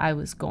leave, I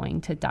was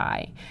going to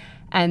die.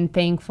 And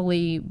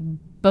thankfully,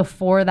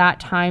 before that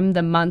time,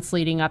 the months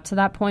leading up to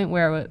that point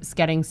where it was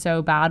getting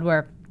so bad,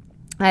 where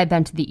I had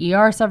been to the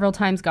ER several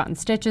times, gotten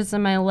stitches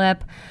in my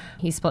lip.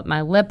 He split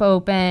my lip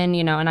open,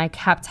 and I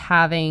kept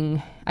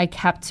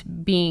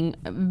being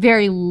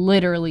very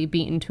literally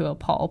beaten to a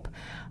pulp.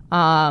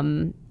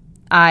 I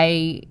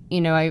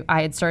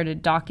had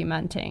started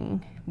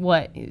documenting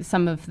what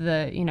some of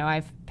the, I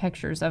have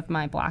pictures of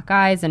my black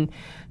eyes and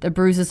the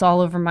bruises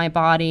all over my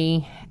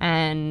body.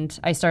 And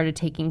I started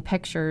taking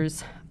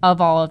pictures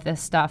of all of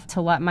this stuff to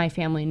let my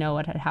family know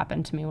what had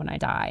happened to me when I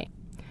died.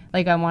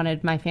 Like, I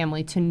wanted my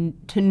family to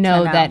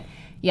know that,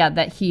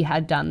 that he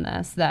had done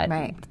this,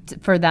 that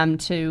for them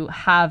to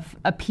have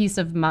a peace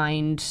of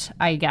mind,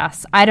 I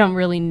guess. I don't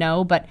really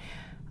know, but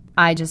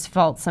I just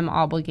felt some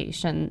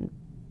obligation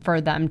for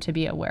them to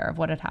be aware of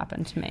what had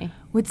happened to me.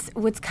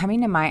 What's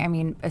coming to mind, I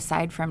mean,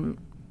 aside from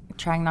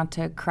trying not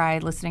to cry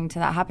listening to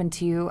that happen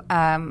to you,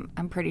 I'm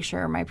pretty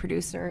sure my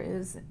producer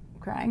is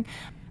crying.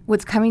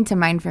 What's coming to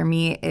mind for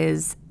me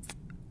is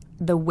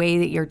the way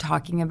that you're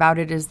talking about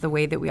it is the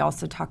way that we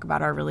also talk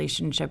about our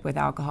relationship with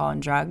alcohol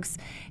and drugs.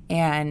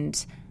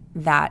 And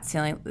that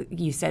feeling,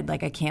 you said,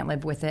 like, I can't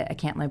live with it, I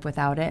can't live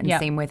without it. And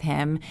same with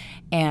him.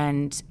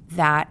 And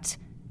that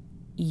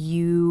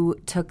you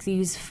took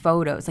these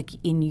photos, like,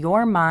 in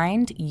your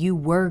mind, you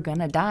were going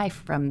to die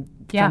from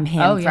him,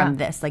 from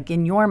this. Like,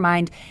 in your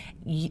mind,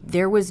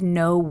 there was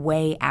no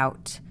way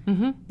out.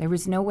 There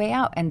was no way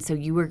out. And so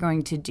you were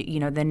going to do,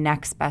 the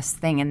next best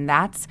thing. And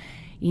that's,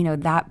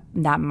 that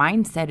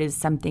mindset is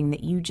something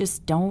that you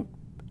just don't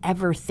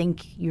ever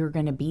think you're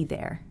going to be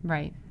there.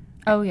 Right.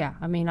 Oh, yeah.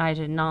 I mean, I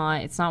did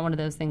not. It's not one of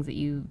those things that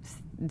you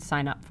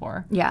sign up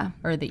for. Yeah.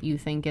 Or that you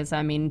think is,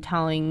 I mean,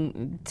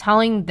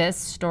 telling this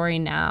story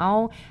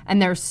now,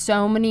 and there's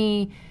so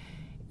many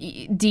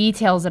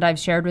details that I've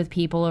shared with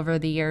people over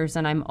the years,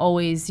 and I'm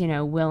always,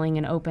 willing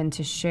and open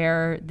to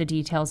share the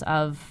details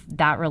of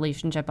that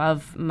relationship,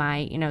 of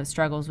my,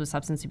 struggles with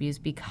substance abuse,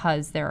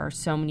 because there are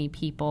so many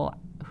people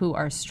who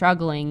are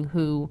struggling,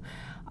 who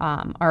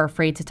are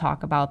afraid to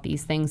talk about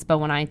these things. But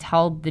when I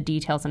tell the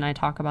details and I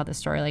talk about the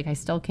story, like, I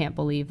still can't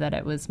believe that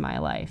it was my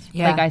life.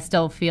 Yeah. Like, I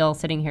still feel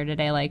sitting here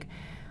today like,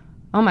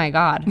 oh my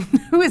God,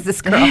 who is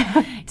this girl?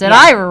 Did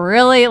I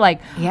really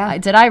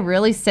did I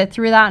really sit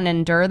through that and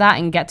endure that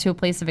and get to a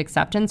place of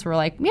acceptance where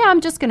like, yeah,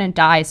 I'm just going to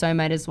die. So I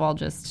might as well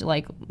just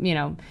like,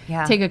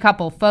 take a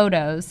couple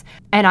photos.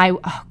 And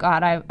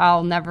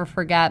I'll never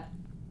forget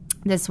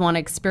this one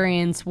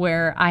experience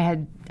where I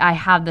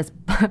had this,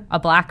 a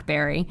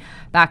BlackBerry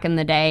back in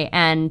the day,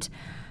 and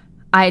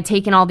I had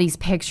taken all these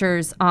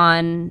pictures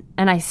on,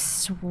 and I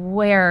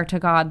swear to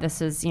God,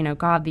 this is,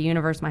 God, the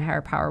universe, my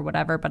higher power,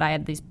 whatever, but I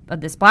had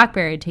this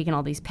BlackBerry had taken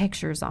all these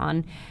pictures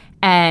on,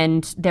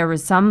 and there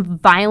was some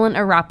violent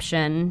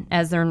eruption,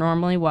 as there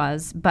normally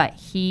was, but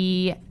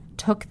he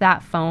took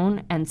that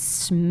phone and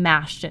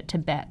smashed it to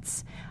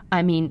bits.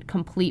 I mean,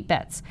 complete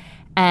bits.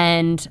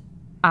 And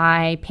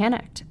I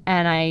panicked,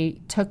 and I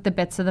took the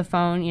bits of the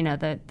phone,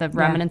 the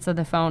remnants of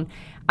the phone.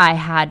 I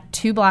had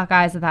 2 black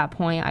eyes at that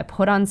point. I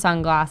put on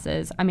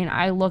sunglasses. I mean,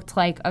 I looked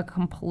like a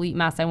complete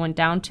mess. I went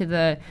down to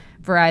the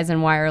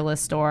Verizon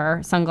wireless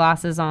store,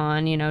 sunglasses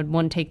on,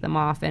 wouldn't take them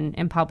off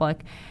in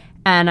public.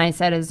 And I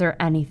said, is there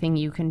anything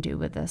you can do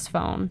with this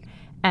phone?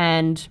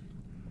 And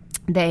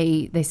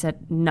they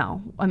said,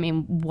 no. I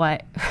mean,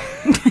 what?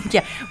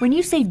 Yeah. When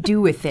you say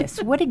do with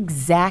this, what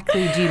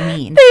exactly do you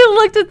mean? They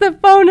looked at the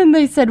phone and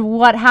they said,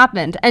 what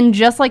happened? And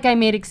just like I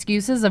made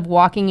excuses of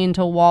walking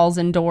into walls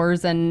and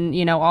doors and,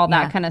 all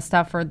that kind of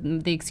stuff for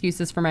the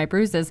excuses for my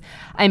bruises,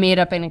 I made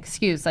up an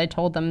excuse. I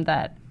told them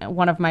that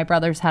one of my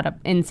brothers had an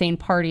insane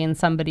party and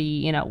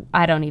somebody,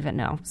 I don't even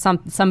know,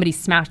 somebody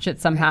smashed it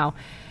somehow.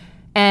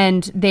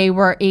 And they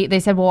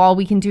said, well, all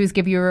we can do is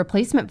give you a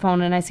replacement phone.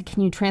 And I said,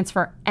 can you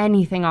transfer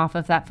anything off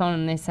of that phone?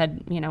 And they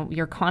said,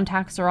 your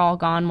contacts are all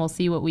gone. We'll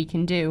see what we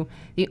can do.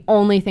 The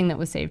only thing that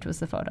was saved was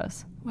the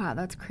photos. Wow,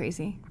 that's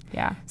crazy.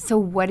 Yeah. So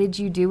what did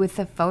you do with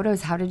the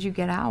photos? How did you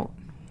get out?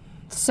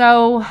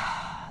 So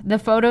the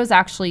photos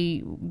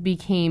actually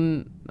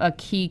became a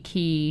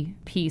key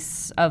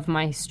piece of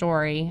my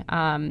story.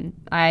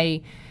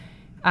 I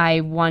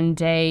one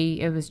day,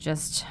 it was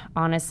just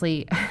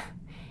honestly...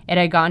 It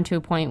had gotten to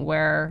a point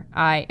where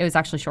it was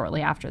actually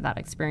shortly after that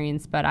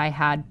experience, but I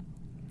had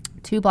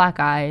 2 black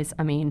eyes.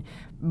 I mean,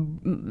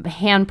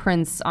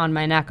 handprints on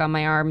my neck, on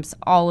my arms,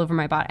 all over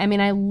my body. I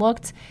mean, I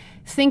looked,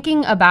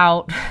 thinking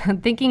about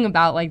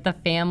like the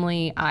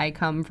family I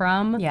come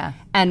from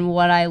and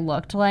what I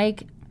looked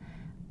like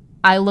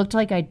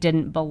I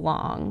didn't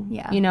belong.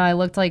 Yeah. I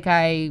looked like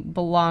I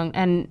belonged,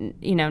 and,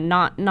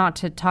 not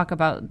to talk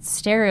about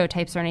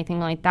stereotypes or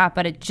anything like that,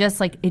 but it just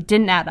it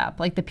didn't add up.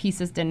 Like the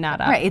pieces didn't add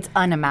up. Right. It's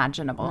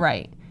unimaginable.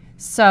 Right.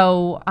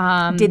 So,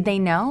 did they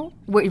know?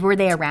 Were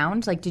they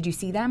around? Like, did you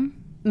see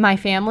them? My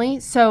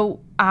family. So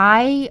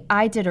I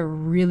did a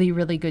really,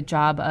 really good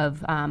job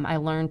of, I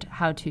learned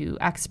how to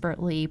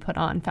expertly put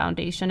on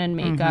foundation and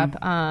makeup.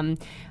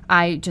 Mm-hmm.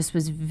 I just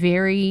was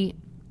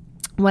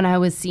when I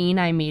was seen,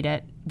 I made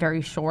it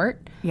very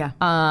short. Yeah.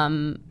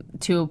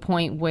 To a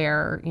point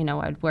where,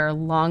 I'd wear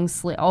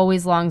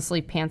always long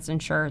sleeve pants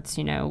and shirts.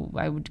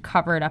 I would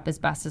cover it up as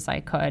best as I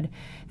could.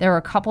 There were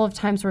a couple of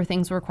times where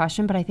things were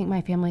questioned, but I think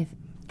my family,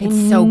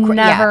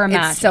 never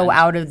imagined. It's so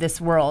out of this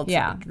world.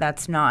 Yeah.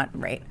 That's not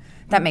right.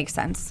 That makes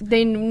sense.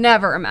 They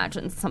never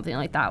imagined something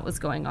like that was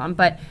going on.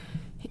 But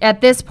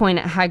at this point,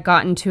 it had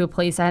gotten to a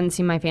place, I hadn't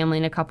seen my family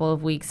in a couple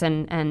of weeks,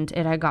 and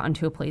it had gotten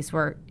to a place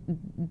where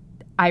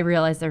I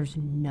realized there's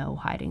no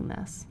hiding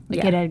this.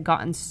 It had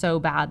gotten so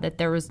bad that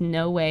there was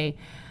no way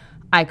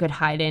I could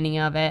hide any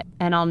of it.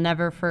 And I'll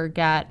never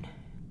forget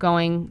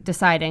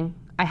deciding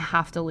I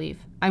have to leave.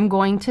 I'm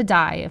going to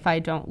die if I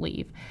don't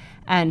leave.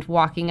 And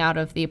walking out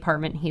of the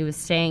apartment he was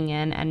staying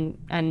in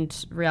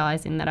and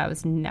realizing that I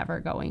was never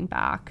going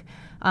back.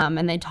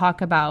 And they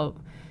talk about,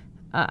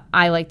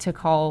 I like to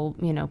call,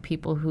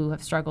 people who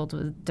have struggled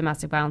with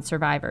domestic violence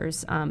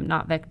survivors,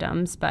 not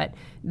victims, but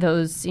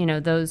those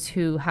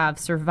who have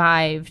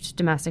survived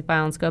domestic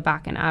violence go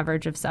back an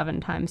average of 7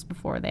 times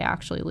before they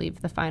actually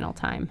leave the final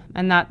time.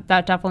 And that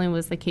definitely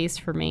was the case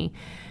for me.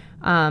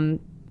 And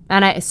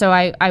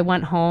I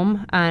went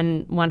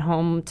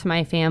home to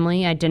my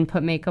family. I didn't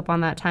put makeup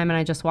on that time, and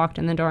I just walked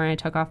in the door and I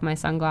took off my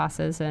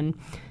sunglasses, and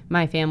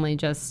my family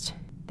just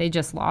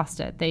lost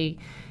it.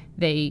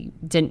 They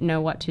didn't know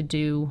what to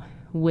do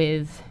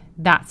with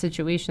that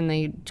situation.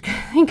 They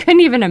couldn't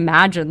even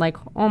imagine, like,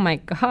 oh my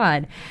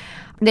God.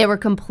 They were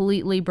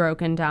completely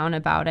broken down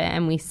about it.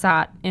 And we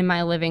sat in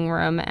my living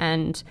room,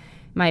 and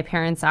my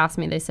parents asked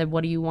me, they said,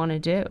 what do you want to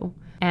do?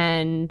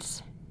 And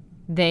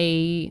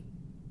they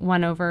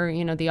went over,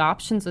 the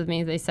options with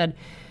me. They said,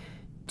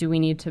 do we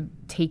need to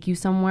take you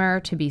somewhere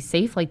to be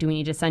safe? Like, do we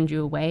need to send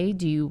you away?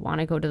 Do you want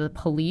to go to the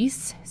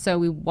police? So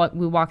we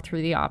walked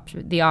through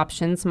the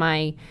options.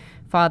 My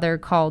father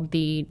called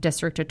the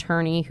district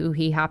attorney, who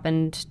he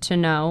happened to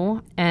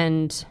know,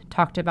 and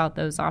talked about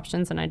those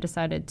options. And I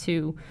decided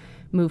to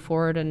move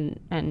forward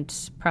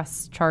and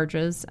press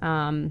charges.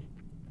 And,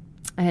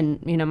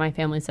 my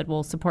family said,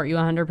 we'll support you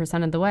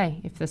 100% of the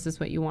way if this is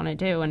what you want to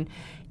do. And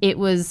it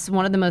was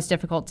one of the most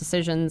difficult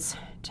decisions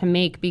to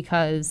make,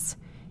 because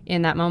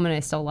in that moment I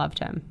still loved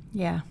him.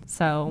 Yeah.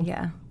 So.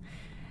 Yeah.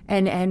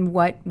 And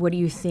what do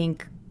you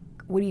think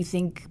What do you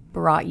think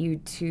brought you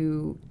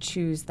to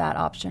choose that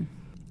option?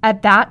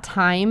 At that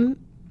time,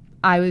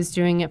 I was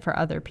doing it for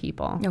other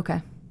people.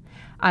 Okay.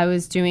 I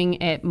was doing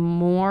it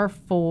more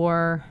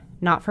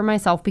not for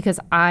myself, because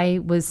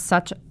I was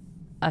such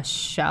a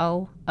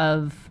shell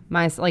of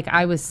myself.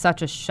 I was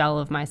such a shell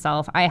of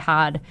myself. I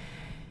had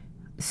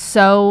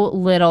so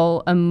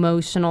little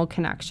emotional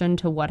connection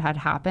to what had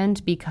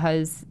happened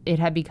because it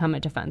had become a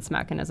defense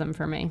mechanism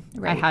for me.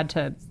 Right. I had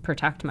to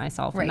protect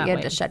myself. Right. In that You had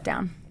way. to shut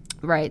down.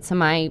 Right. So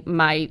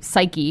my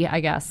psyche, I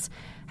guess,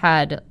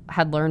 had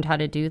learned how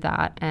to do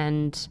that.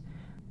 And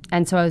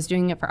so I was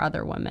doing it for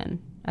other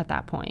women at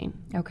that point.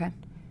 Okay.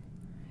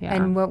 Yeah.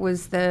 And what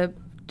was that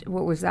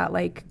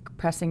like?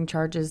 Pressing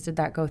charges, did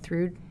that go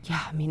through?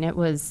 Yeah, I mean, it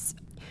was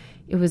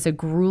a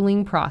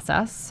grueling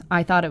process.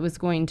 I thought it was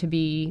going to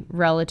be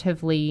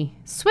relatively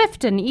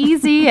swift and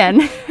easy,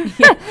 and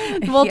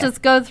we'll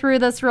just go through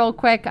this real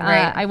quick.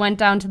 Right. I went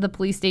down to the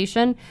police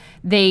station.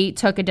 They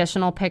took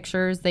additional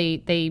pictures.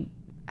 They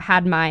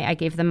had I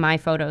gave them my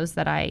photos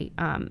that I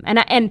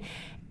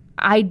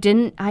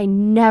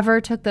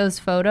never took those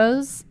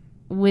photos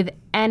with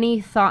any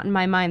thought in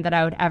my mind that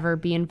I would ever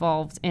be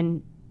involved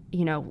in,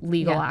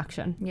 legal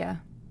action. Yeah.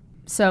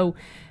 So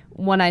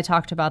when I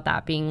talked about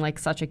that being like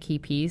such a key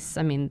piece,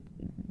 I mean,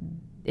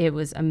 it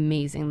was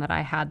amazing that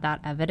I had that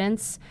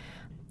evidence.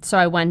 So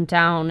I went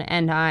down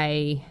and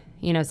I,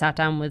 sat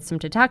down with some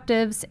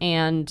detectives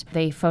and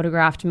they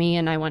photographed me,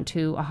 and I went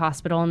to a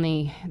hospital,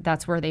 and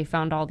that's where they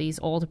found all these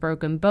old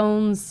broken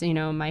bones,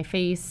 in my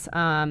face,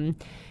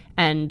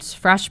 and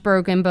fresh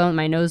broken bone.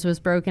 My nose was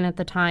broken at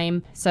the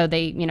time. So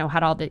they,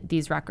 had all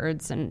these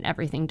records and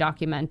everything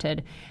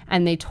documented.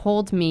 And they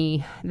told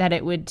me that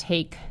it would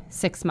take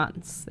 6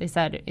 months. They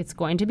said, it's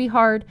going to be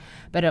hard,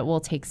 but it will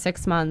take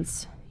 6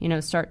 months,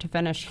 start to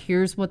finish.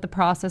 Here's what the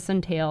process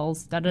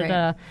entails.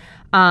 Right.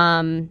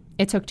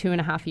 It took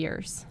 2.5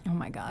 years. Oh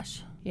my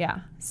gosh.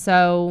 Yeah.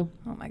 So.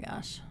 Oh my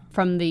gosh.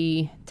 From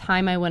the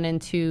time I went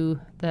into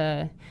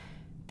the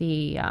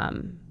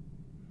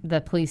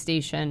police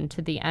station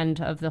to the end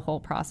of the whole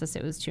process,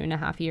 it was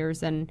 2.5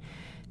 years. And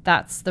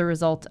that's the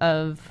result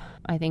of,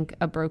 I think,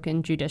 a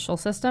broken judicial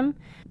system.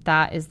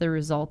 That is the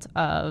result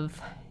of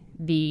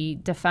the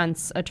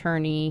defense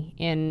attorney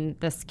in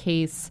this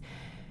case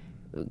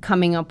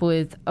coming up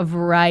with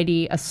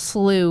a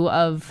slew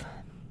of,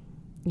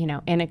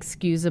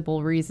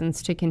 inexcusable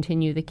reasons to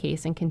continue the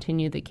case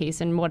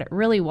and what it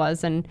really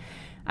was. And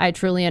I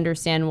truly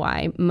understand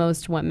why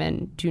most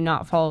women do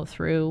not follow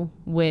through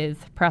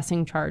with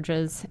pressing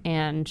charges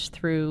and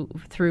through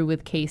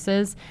with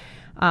cases.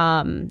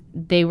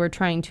 They were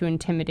trying to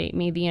intimidate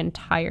me the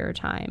entire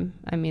time.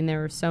 I mean,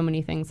 there were so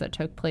many things that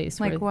took place.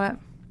 Like what?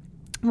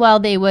 Well,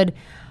 they would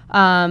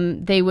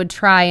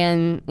try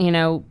and,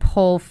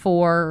 pull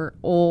for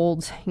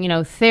old,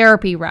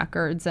 therapy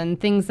records and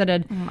things that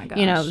had, oh my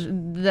gosh.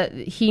 That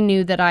he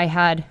knew that I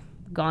had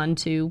gone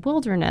to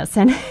Wilderness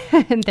and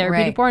therapeutic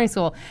Right. boarding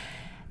school.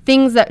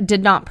 Things that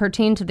did not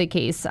pertain to the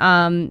case.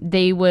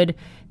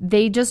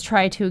 They just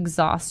try to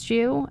exhaust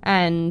you,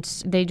 and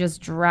they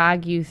just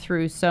drag you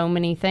through so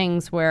many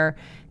things where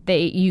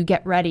you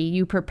get ready,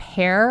 you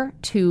prepare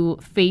to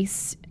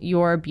face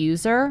your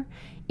abuser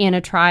in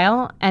a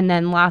trial, and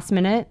then last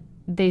minute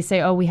they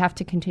say, oh, we have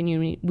to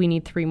continue. We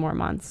need 3 more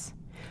months.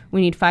 We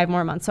need 5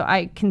 more months. So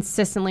I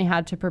consistently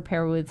had to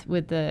prepare with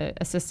the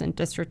assistant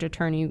district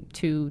attorney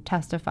to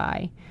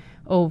testify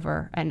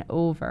over and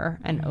over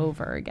and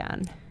over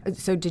again.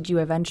 So did you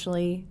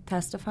eventually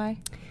testify?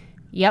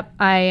 Yep.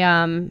 I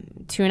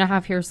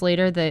 2.5 years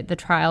later, the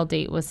trial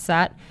date was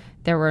set.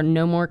 There were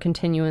no more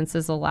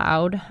continuances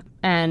allowed,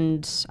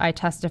 and I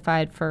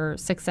testified for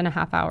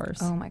 6.5 hours.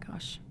 Oh my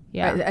gosh.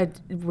 Yeah.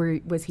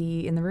 Was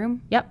he in the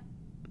room? Yep.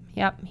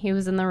 He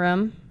was in the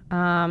room.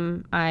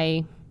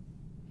 I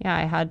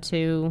had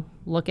to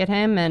look at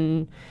him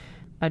and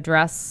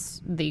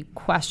address the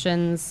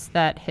questions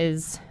that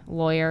his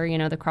lawyer,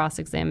 the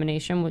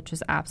cross-examination, which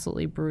was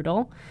absolutely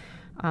brutal,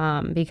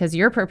 because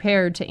you're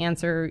prepared to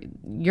answer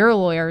your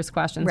lawyer's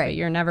questions, right. But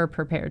you're never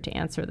prepared to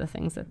answer the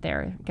things that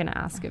they're going to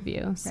ask of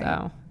you.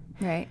 So,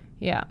 right.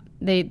 Yeah,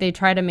 they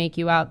try to make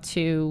you out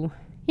to,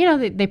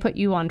 they put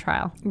you on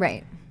trial.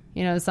 Right.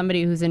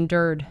 Somebody who's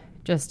endured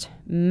just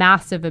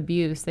massive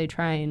abuse, they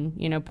try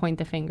and, point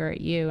the finger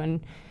at you.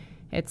 And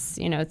it's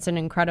an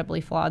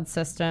incredibly flawed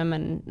system.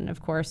 And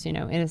of course,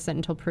 innocent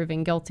until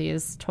proven guilty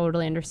is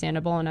totally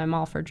understandable. And I'm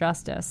all for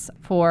justice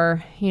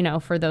for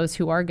those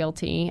who are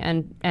guilty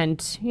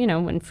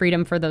and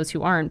freedom for those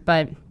who aren't.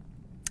 But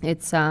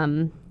it's,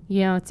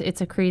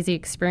 it's a crazy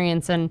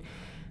experience. And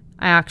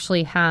I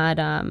actually had,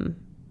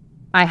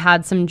 I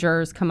had some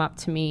jurors come up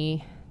to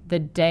me the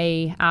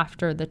day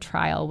after the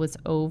trial was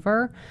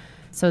over.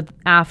 So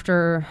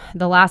after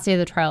the last day of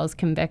the trial is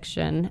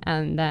conviction,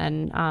 and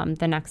then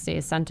the next day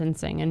is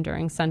sentencing. And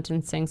during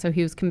sentencing, so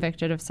he was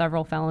convicted of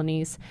several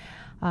felonies.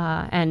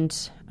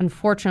 And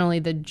unfortunately,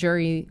 the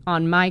jury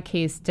on my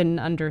case didn't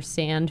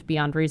understand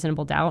beyond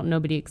reasonable doubt.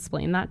 Nobody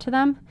explained that to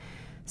them.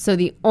 So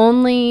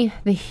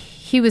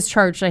he was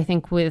charged, I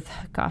think, with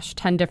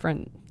 10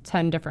 different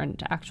 10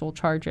 different actual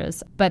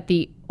charges. But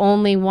the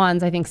only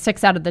ones, I think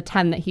 6 out of the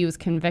 10 that he was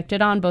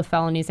convicted on, both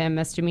felonies and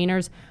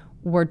misdemeanors,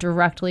 were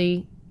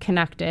directly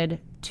connected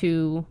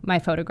to my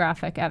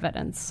photographic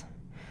evidence.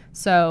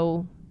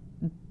 So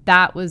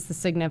that was the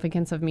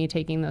significance of me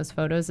taking those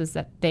photos, is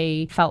that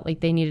they felt like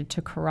they needed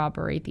to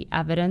corroborate the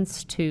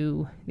evidence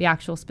to the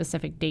actual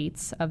specific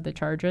dates of the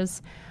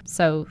charges.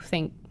 So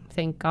thank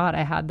God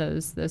I had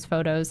those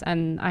photos.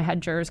 And I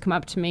had jurors come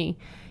up to me,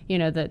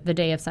 the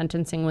day of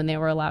sentencing when they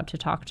were allowed to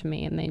talk to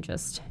me, and they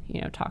just,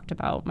 talked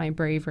about my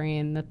bravery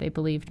and that they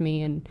believed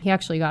me. And he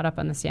actually got up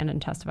on the stand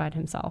and testified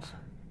himself.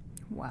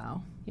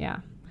 Wow.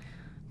 Yeah.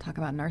 Talk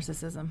about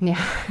narcissism.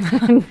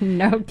 Yeah.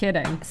 No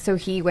kidding. So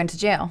he went to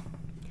jail.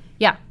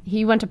 Yeah,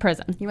 he went to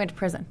prison. He went to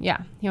prison.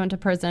 Yeah, he went to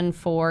prison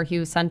he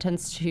was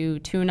sentenced to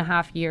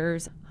 2.5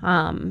 years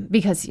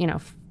because,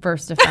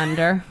 first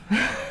offender.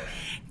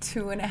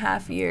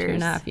 2.5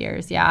 years. 2.5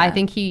 years, yeah. I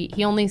think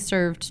he only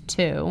served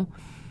 2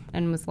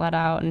 and was let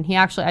out. And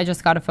I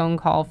just got a phone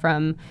call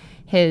from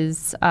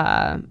his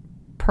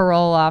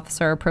parole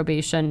officer,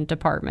 probation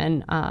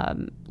department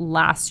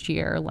last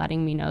year,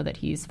 letting me know that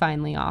he's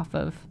finally off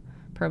of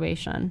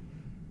probation.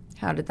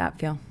 How did that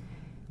feel?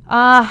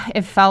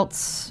 It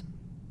felt...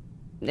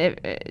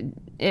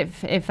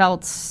 It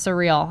felt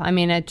surreal. I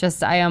mean,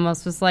 I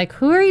almost was like,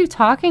 who are you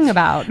talking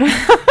about?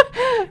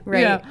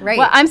 Right.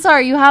 Well, I'm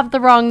sorry, you have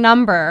the wrong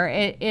number.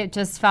 It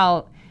just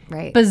felt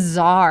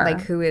bizarre.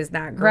 Like, who is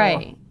that girl?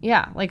 Right.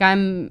 Yeah. Like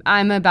I'm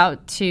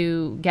about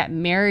to get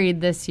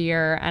married this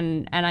year,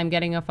 and I'm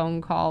getting a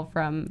phone call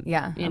from,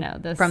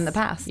 this. From the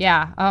past.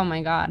 Yeah. Oh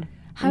my God.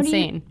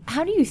 Insane.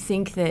 How do you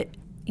think that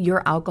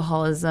your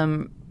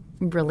alcoholism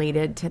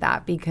related to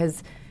that?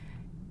 Because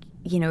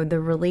the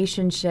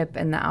relationship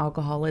and the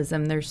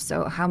alcoholism,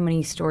 how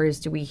many stories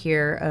do we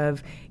hear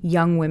of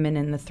young women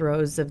in the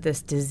throes of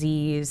this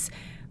disease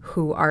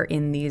who are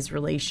in these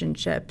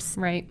relationships?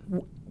 Right.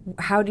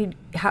 How do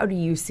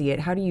you see it?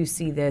 How do you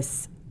see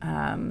this,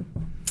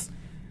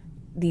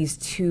 these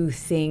two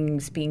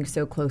things being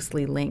so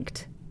closely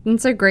linked?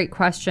 It's a great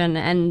question,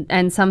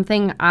 and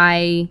something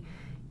I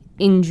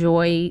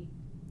enjoy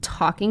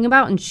talking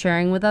about and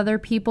sharing with other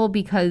people,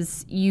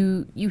 because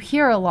you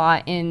hear a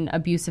lot in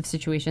abusive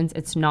situations,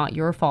 it's not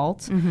your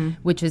fault,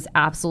 which is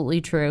absolutely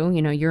true.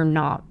 You're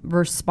not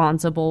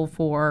responsible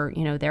for,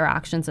 their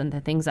actions and the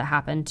things that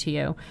happen to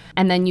you.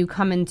 And then you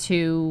come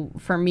into,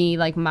 for me,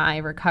 like my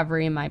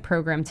recovery and my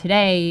program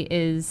today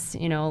is,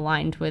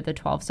 aligned with a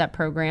 12-step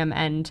program.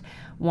 And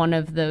one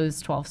of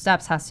those 12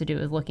 steps has to do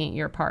with looking at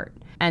your part.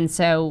 And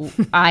so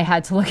I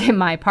had to look at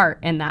my part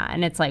in that.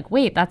 And it's like,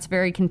 wait, that's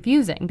very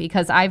confusing,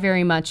 because I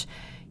very much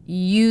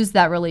use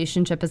that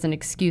relationship as an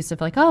excuse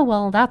of like, oh,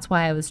 well, that's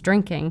why I was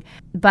drinking.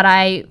 But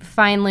I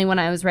finally, when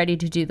I was ready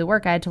to do the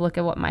work, I had to look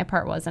at what my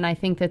part was. And I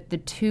think that the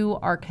two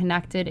are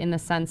connected in the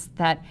sense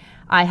that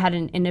I had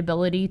an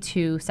inability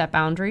to set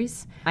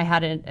boundaries. I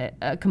had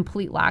a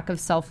complete lack of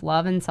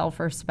self-love and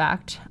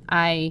self-respect.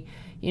 I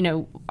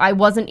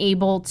wasn't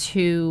able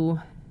to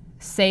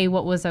say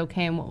what was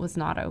okay and what was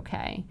not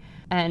okay.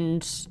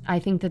 And I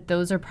think that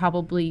those are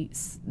probably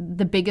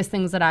the biggest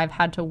things that I've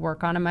had to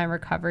work on in my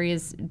recovery,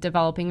 is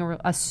developing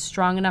a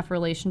strong enough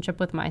relationship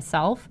with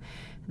myself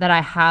that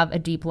I have a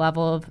deep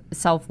level of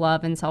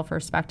self-love and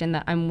self-respect, and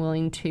that I'm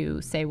willing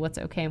to say what's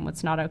okay and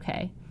what's not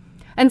okay.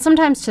 And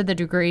sometimes to the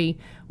degree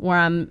where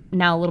I'm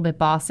now a little bit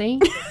bossy.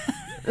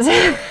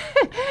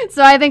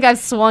 So I think I've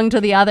swung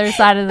to the other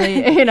side of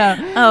the,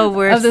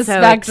 of the so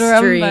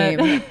spectrum.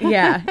 Extreme.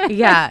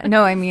 Yeah.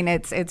 No, I mean,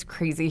 it's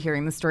crazy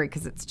hearing the story,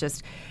 because it's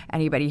just,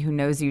 anybody who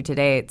knows you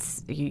today,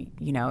 it's,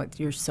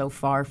 you're so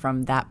far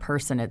from that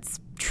person. It's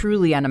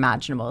truly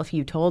unimaginable. If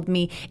you told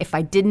me, if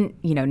I didn't,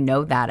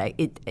 know that, I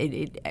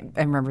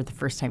remember the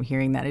first time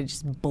hearing that, it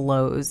just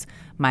blows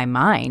my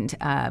mind,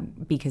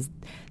 because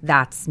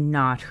that's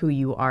not who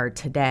you are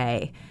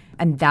today.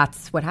 And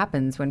that's what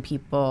happens when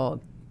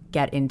people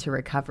get into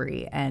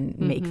recovery and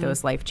make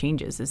those life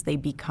changes, is they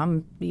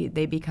become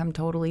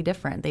totally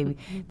different.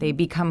 They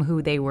become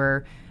who they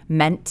were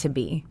meant to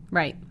be.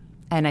 Right.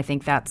 And I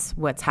think that's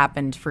what's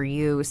happened for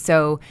you.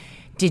 So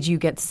did you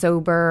get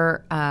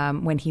sober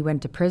when he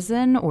went to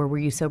prison, or were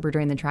you sober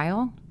during the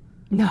trial?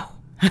 No.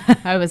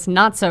 I was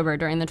not sober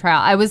during the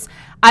trial.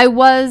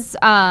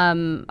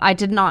 I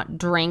did not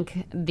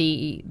drink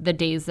the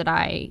days that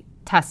I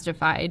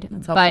testified.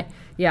 That's helpful. But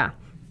yeah.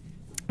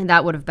 And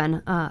that would have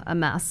been a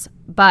mess.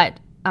 But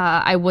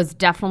I was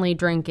definitely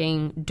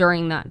drinking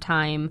during that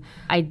time.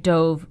 I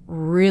dove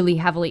really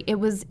heavily.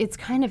 It's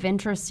kind of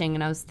interesting,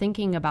 and I was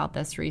thinking about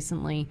this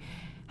recently,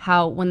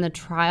 how when the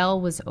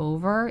trial was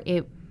over,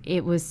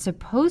 it was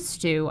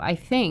supposed to, I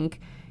think,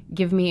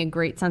 give me a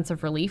great sense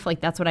of relief.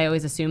 Like, that's what I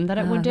always assumed that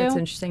it would do. That's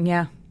interesting,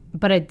 yeah.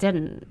 But it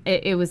didn't.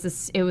 It was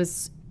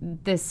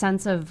this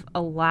sense of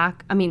a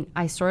lack. I mean,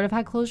 I sort of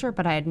had closure,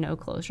 but I had no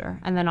closure.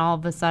 And then all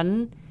of a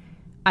sudden,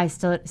 I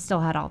still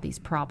had all these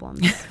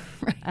problems.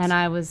 Right. And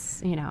I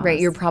was, Right,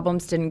 your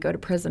problems didn't go to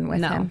prison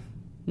with him.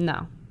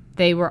 No.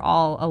 They were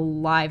all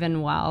alive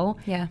and well.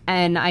 Yeah.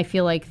 And I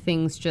feel like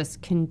things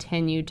just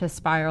continued to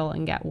spiral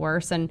and get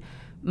worse. And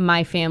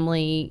my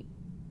family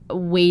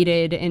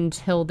waited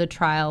until the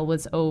trial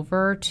was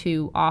over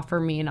to offer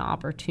me an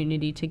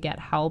opportunity to get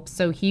help.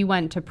 So he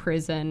went to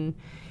prison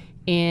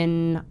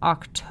in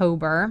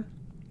October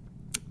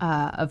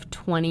of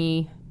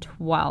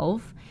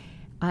 2012.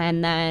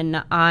 And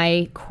then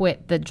I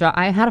quit the job.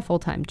 I had a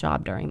full-time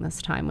job during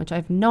this time, which I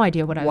have no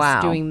idea what I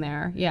was doing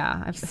there.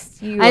 Yeah. I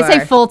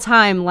say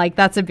full-time, like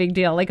that's a big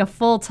deal. Like a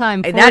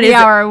full-time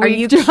 40-hour week. Are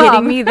you job.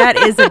 kidding me? That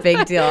is a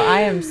big deal. I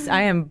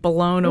am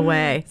blown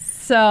away.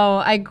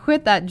 So I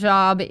quit that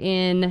job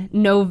in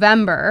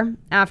November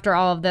after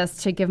all of this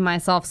to give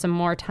myself some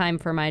more time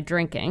for my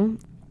drinking,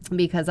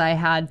 because I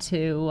had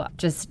to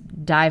just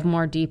dive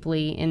more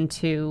deeply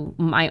into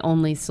my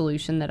only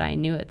solution that I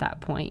knew at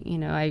that point. You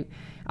know,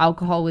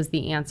 alcohol was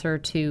the answer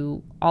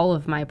to all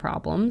of my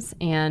problems,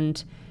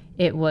 and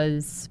it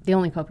was the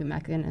only coping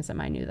mechanism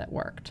I knew that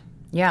worked.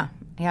 Yeah.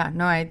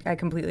 No, I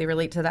completely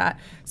relate to that.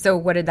 So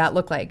what did that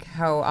look like?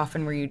 How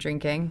often were you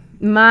drinking?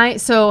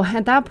 So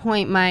at that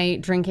point, my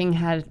drinking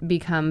had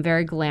become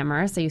very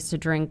glamorous. I used to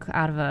drink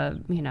out of a,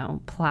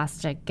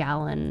 plastic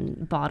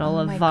gallon bottle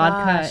of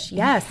vodka. Gosh.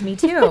 Yes, me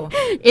too.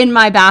 In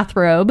my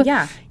bathrobe.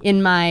 Yeah.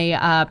 In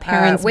my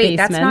parents' basement.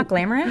 That's not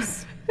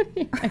glamorous?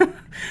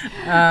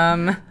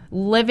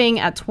 Living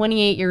at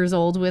 28 years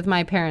old with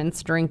my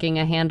parents drinking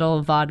a handle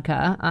of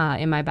vodka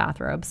in my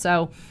bathrobe.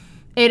 So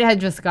it had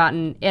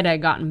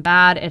gotten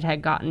bad. It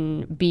had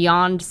gotten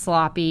beyond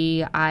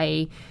sloppy.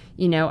 I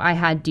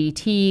had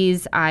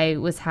DTs. I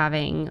was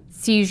having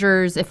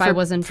seizures if I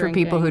wasn't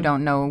drinking. For people who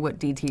don't know what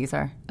DTs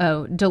are.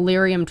 Oh,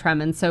 delirium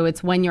tremens. So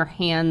it's when your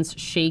hands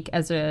shake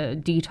as a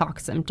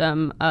detox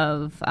symptom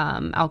of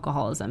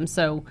alcoholism.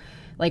 So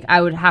like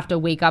I would have to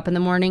wake up in the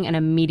morning and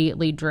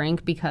immediately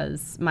drink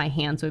because my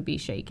hands would be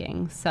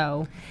shaking.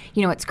 So,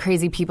 it's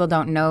crazy. People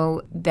don't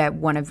know that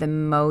one of the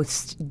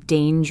most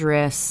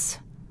dangerous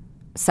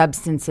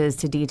substances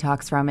to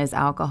detox from is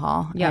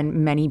alcohol. Yep.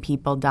 And many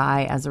people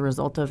die as a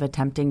result of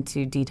attempting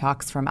to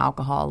detox from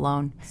alcohol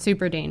alone.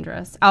 Super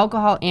dangerous.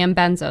 Alcohol and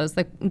benzos,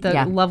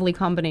 the lovely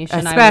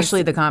combination.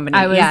 Especially the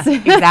combination. I was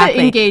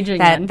exactly.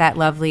 engaging in. That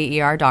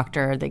lovely ER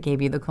doctor that gave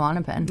you the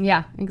Klonopin.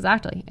 Yeah,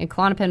 exactly. And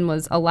Klonopin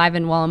was alive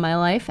and well in my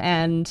life,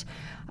 and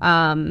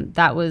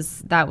that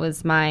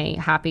was my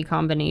happy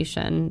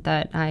combination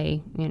that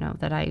I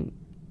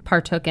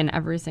partook in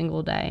every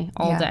single day,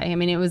 all day. I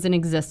mean, it was an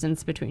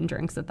existence between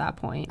drinks at that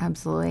point.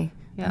 Absolutely.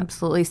 Yeah.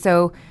 Absolutely.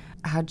 So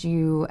how'd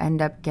you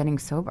end up getting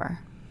sober?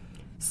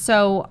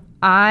 So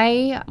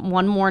I,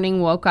 one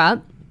morning, woke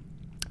up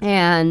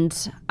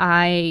and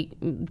I,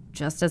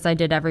 just as I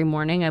did every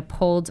morning, I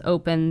pulled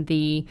open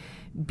the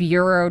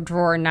bureau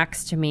drawer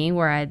next to me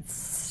where I'd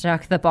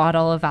stuck the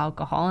bottle of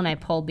alcohol, and I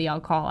pulled the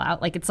alcohol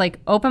out. Like, it's like,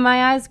 open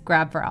my eyes,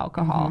 grab for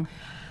alcohol.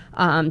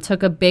 Mm-hmm.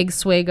 Took a big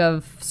swig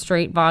of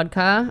straight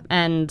vodka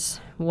and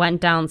went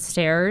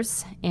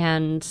downstairs,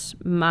 and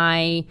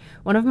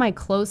one of my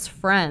close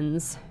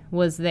friends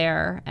was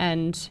there,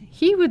 and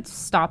he would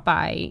stop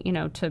by,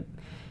 to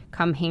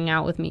come hang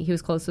out with me. He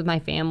was close with my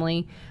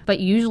family, but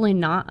usually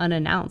not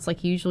unannounced. Like,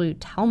 he usually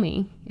would tell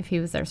me if he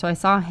was there. So I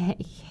saw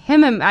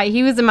him, and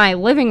he was in my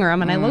living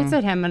room, and I looked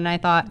at him and I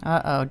thought,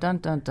 uh-oh, dun,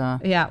 dun, dun.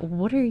 Yeah,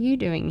 what are you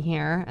doing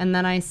here? And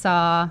then I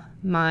saw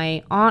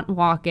my aunt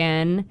walk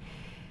in,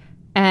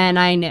 and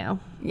I knew.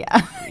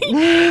 Yeah.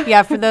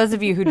 Yeah, for those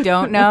of you who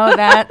don't know,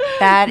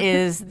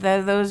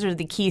 those are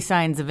the key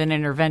signs of an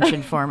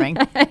intervention forming.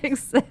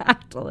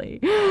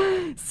 Exactly.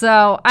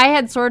 So I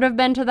had sort of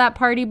been to that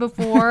party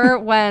before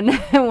when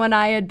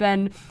I had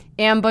been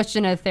ambushed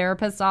in a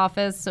therapist's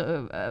office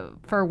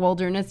for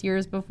wilderness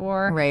years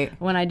before. Right.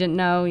 When I didn't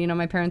know,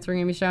 my parents were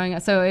going to be showing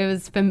up. So it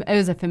was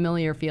a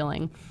familiar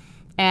feeling.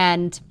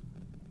 And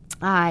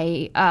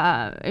I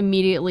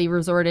immediately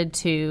resorted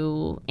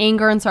to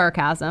anger and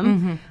sarcasm.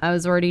 Mm-hmm. I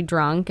was already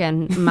drunk,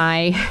 and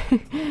my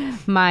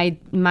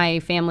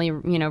family,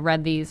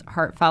 read these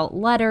heartfelt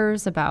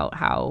letters about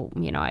how,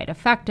 I'd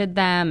affected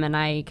them, and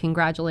I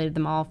congratulated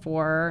them all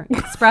for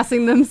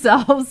expressing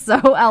themselves so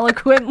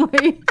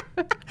eloquently.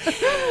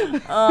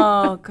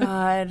 Oh,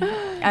 God.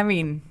 I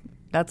mean,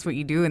 that's what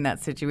you do in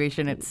that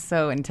situation. It's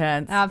so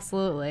intense.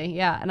 Absolutely.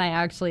 Yeah. And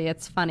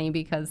it's funny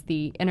because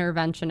the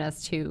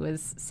interventionist who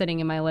was sitting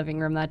in my living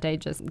room that day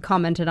just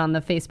commented on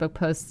the Facebook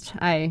post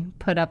I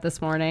put up this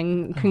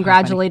morning,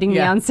 congratulating me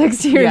on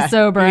 6 years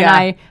sober. Yeah. And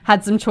I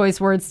had some choice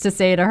words to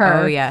say to her.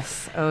 Oh,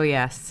 yes. Oh,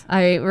 yes.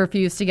 I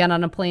refused to get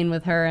on a plane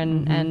with her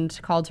and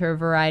called her a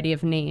variety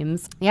of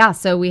names. Yeah.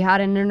 So we had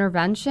an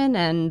intervention,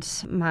 and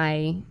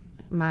my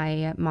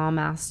mom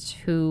asked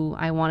who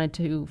I wanted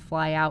to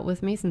fly out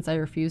with me since I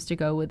refused to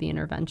go with the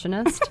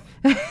interventionist.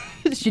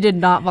 She did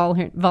not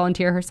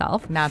volunteer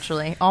herself.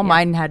 Naturally. All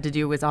mine had to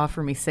do was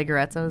offer me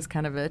cigarettes. I was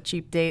kind of a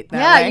cheap date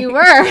that way. You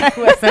were.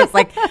 So it's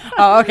like,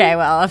 oh, okay,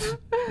 well,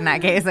 in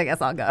that case, I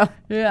guess I'll go.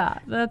 Yeah,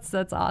 that's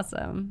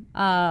awesome.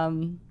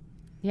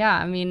 Yeah,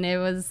 I mean, it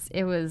was,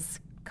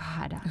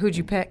 God. Who'd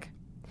you pick?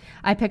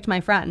 I picked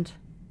my friend.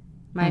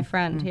 My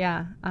friend,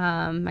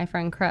 my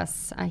friend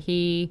Chris.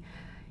 He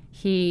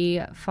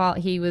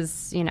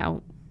was,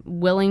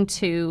 willing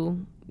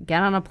to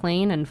get on a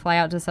plane and fly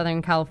out to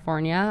Southern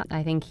California.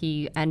 I think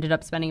he ended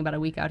up spending about a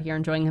week out here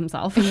enjoying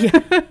himself.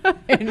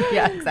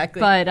 Yeah, exactly.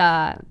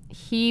 But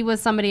he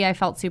was somebody I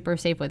felt super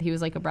safe with. He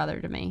was like a brother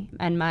to me.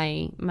 And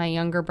my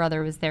younger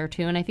brother was there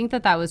too. And I think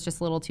that was just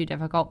a little too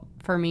difficult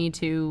for me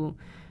to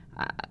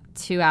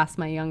ask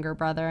my younger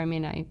brother. I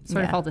mean, I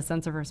sort of felt a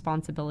sense of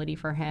responsibility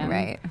for him.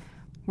 Right.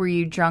 Were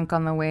you drunk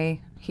on the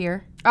way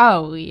here?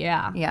 Oh,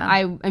 yeah. Yeah.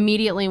 I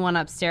immediately went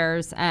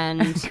upstairs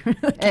and,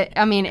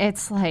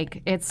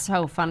 it's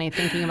so funny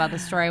thinking about the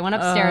story. I went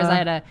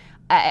upstairs.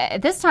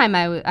 At this time,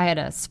 I had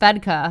a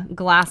Svedka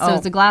glass, so it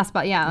was a glass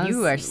bottle. Yeah,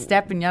 you are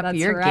stepping up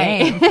your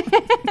right.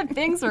 game.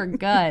 Things were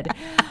good.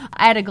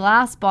 I had a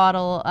glass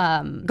bottle.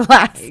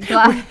 Glass.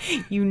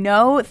 You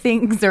know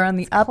things are on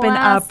the up and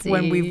up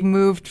when we've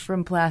moved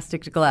from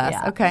plastic to glass.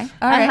 Yeah. Okay. All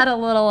I right. had a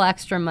little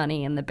extra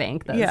money in the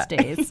bank those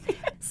days.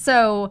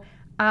 So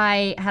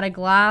I had a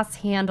glass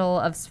handle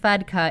of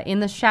Svedka in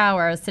the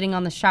shower. I was sitting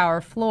on the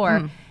shower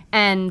floor.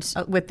 And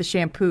with the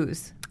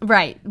shampoos.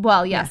 Right.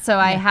 Well, yeah. So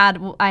I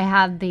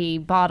had the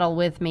bottle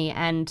with me,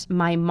 and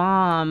my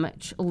mom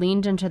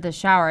leaned into the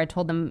shower. I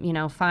told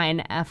them, fine,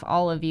 F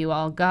all of you,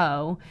 I'll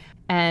go.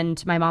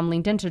 And my mom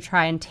leaned in to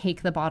try and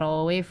take the bottle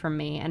away from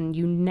me. And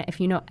if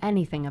you know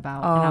anything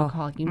about an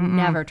alcoholic, you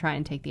never try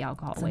and take the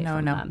alcohol away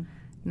from them.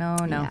 No.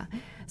 Yeah.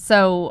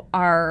 So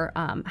our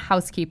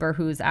housekeeper,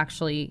 who's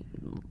actually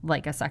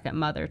like a second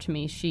mother to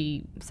me,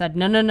 she said,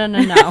 no.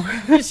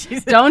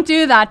 Don't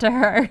do that to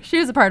her. She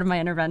was a part of my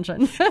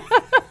intervention.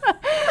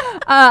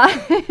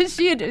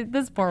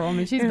 This poor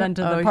woman, she's been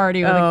to the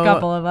party with a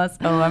couple of us.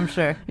 Oh, I'm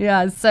sure.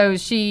 Yeah, so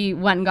she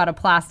went and got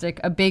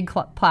a big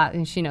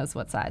and she knows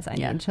what size I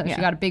need. So she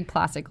got a big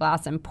plastic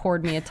glass and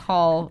poured me a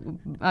tall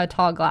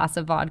glass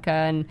of vodka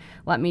and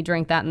let me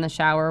drink that in the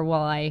shower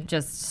while I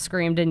just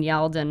screamed and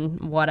yelled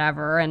and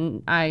whatever.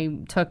 And I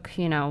took,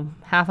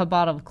 half a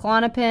bottle of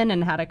Klonopin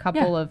and had a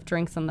couple of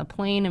drinks on the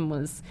plane and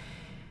was,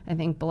 I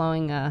think,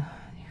 blowing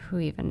who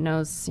even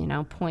knows,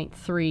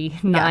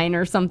 0.39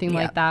 or something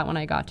like that when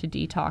I got to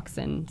detox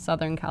in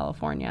Southern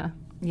California.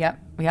 Yep.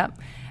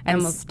 And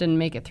almost didn't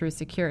make it through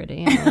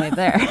security on the way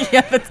there.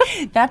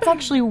 That's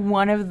actually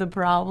one of the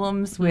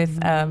problems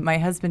with my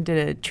husband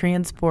did a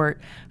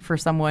transport for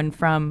someone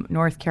from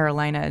North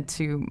Carolina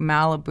to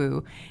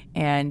Malibu.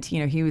 And,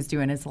 he was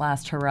doing his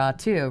last hurrah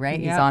too, right?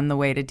 Yep. He's on the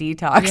way to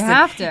detox. You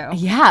have to.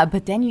 Yeah,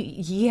 but then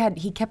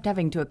he kept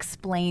having to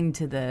explain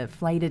to the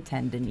flight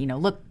attendant,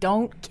 look,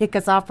 don't kick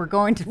us off. We're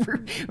going to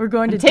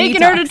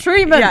taking detox. her to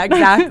treatment. Yeah,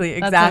 exactly.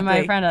 That's what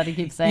my friend had to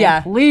keep saying.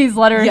 Yeah. Please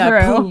let her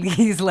through.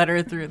 Please let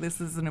her through.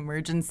 This is an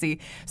emergency.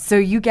 So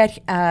you get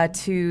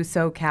to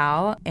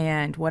SoCal,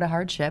 and what a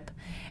hardship.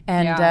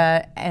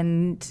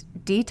 And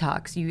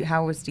detox.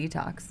 How was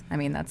detox? I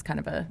mean, that's kind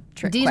of a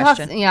trick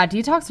question. Yeah,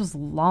 detox was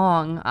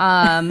long.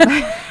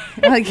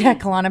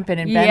 Klonopin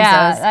and benzos.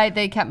 Yeah,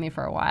 they kept me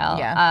for a while.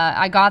 Yeah.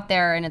 I got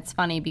there, and it's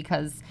funny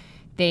because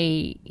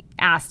they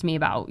asked me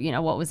about,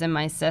 what was in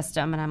my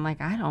system, and I'm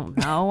like, I don't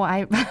know.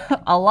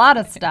 A lot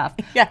of stuff.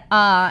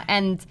 Yeah.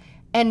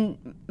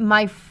 And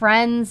my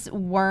friends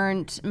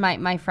weren't,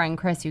 my friend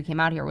Chris, who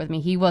came out here with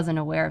me, he wasn't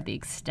aware of the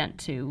extent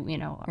to,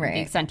 the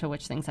extent to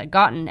which things had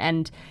gotten.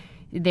 And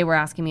they were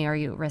asking me, are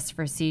you at risk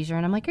for a seizure?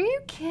 And I'm like, are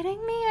you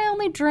kidding me? I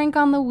only drink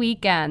on the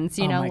weekends.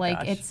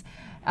 Gosh.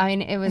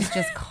 It was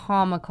just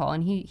comical.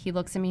 And he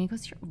looks at me and he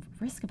goes, you're at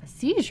risk of a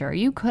seizure?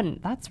 You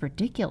couldn't. That's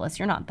ridiculous.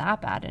 You're not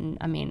that bad.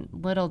 And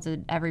little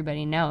did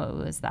everybody know it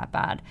was that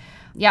bad.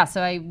 Yeah,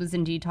 so I was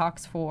in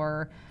detox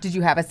for... Did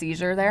you have a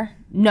seizure there?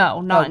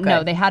 No,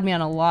 no. They had me on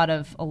a lot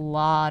of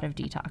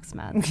detox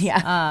meds. Yeah.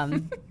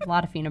 A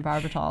lot of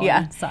phenobarbital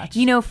and such.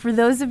 For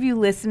those of you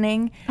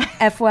listening,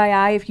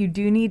 FYI, if you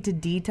do need to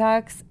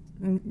detox,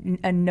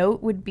 a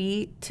note would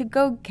be to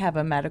go have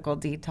a medical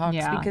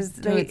detox because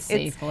do it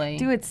safely.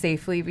 Do it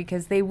safely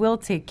because they will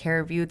take care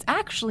of you. It's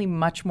actually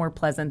much more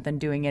pleasant than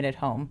doing it at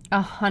home.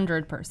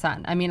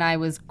 100%. I mean, I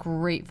was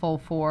grateful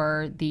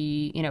for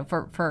the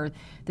for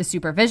the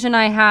supervision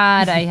I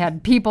had. I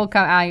had people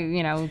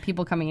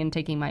people coming in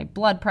taking my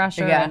blood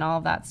pressure and all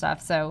of that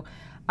stuff. So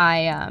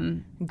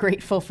I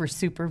grateful for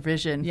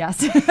supervision.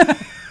 Yes.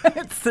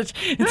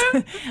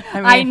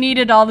 I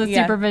needed all the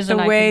supervision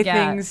I could get. The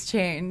way things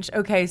change.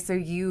 Okay, so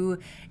you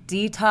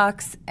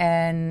detox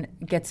and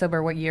get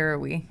sober. What year are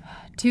we?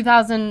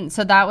 2000.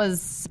 So that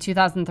was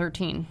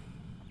 2013.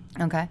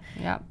 Okay.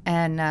 Yeah.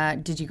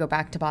 And did you go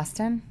back to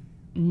Boston?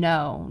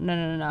 No.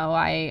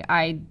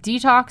 I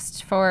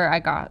detoxed I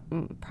got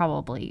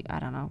probably, I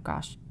don't know,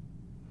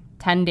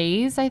 10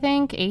 days, I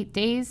think, 8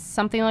 days,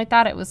 something like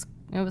that. It was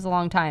a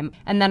long time.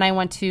 And then I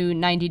went to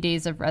 90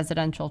 days of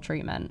residential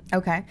treatment.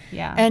 Okay.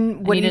 Yeah.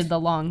 And I needed the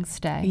long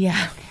stay.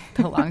 Yeah,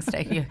 the long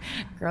stay.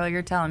 Girl,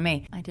 you're telling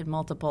me. I did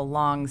multiple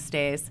long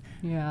stays.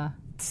 Yeah.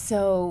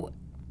 So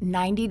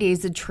 90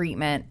 days of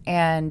treatment.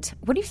 And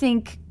what do you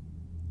think,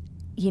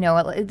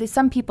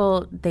 some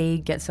people, they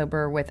get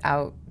sober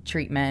without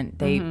treatment.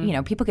 They,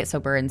 people get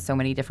sober in so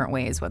many different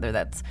ways, whether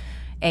that's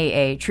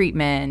AA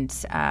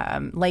treatment,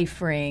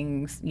 life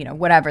rings,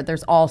 whatever.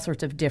 There's all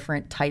sorts of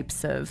different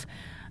types of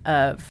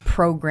of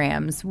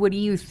programs. What do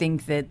you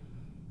think that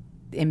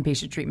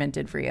inpatient treatment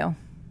did for you?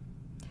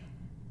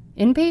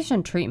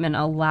 Inpatient treatment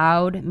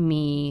allowed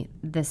me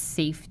the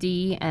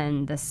safety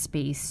and the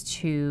space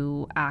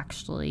to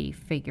actually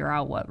figure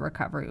out what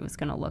recovery was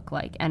going to look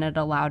like. And it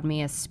allowed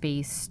me a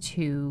space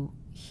to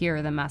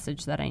hear the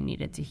message that I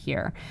needed to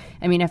hear.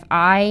 I mean, if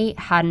I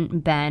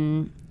hadn't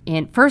been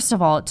in, first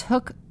of all, it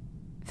took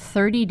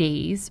 30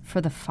 days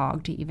for the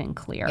fog to even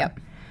clear. Yep.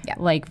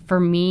 Like for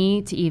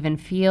me to even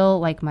feel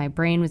like my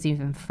brain was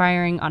even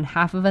firing on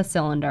half of a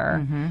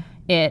cylinder,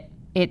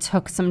 it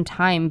took some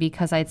time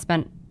because I'd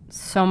spent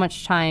so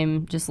much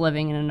time just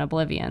living in an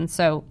oblivion.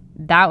 So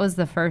that was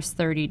the first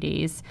 30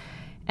 days.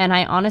 And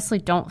I honestly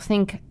don't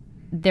think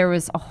there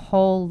was a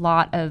whole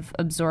lot of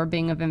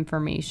absorbing of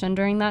information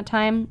during that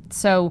time.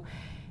 So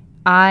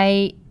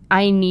I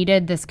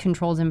needed this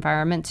controlled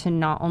environment to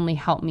not only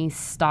help me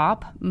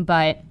stop,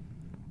 but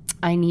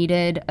I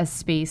needed a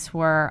space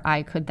where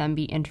I could then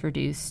be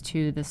introduced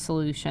to the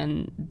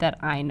solution that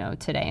I know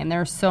today. And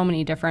there are so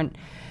many different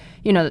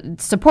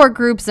support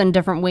groups and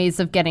different ways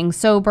of getting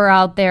sober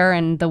out there.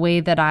 And the way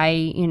that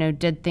I,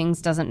 did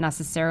things doesn't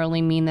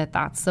necessarily mean that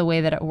that's the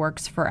way that it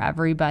works for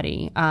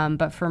everybody.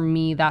 But for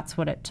me, that's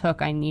what it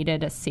took. I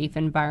needed a safe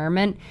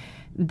environment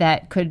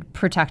that could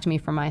protect me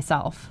from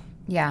myself.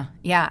 Yeah,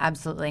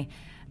 absolutely.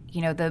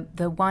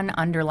 The one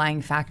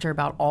underlying factor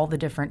about all the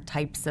different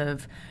types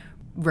of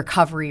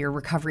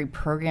recovery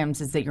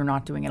programs is that you're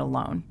not doing it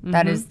alone.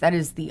 That is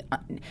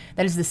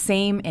the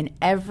same in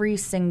every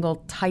single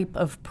type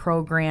of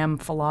program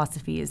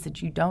philosophy, is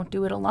that you don't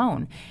do it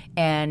alone.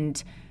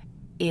 And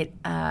it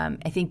I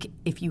think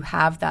if you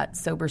have that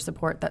sober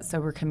support, that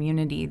sober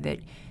community, that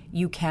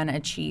you can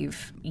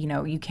achieve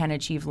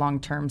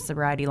long-term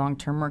sobriety,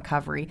 long-term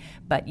recovery,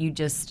 but you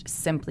just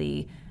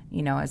simply,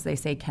 as they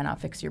say,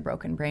 cannot fix your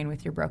broken brain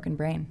with your broken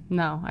brain.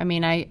 No, I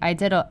mean, I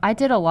did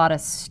a lot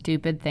of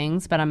stupid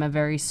things, but I'm a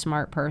very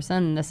smart person,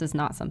 and this is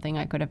not something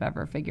I could have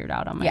ever figured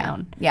out on my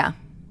own. Yeah,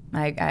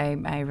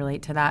 I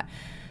relate to that.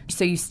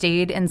 So you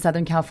stayed in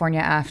Southern California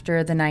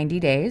after the 90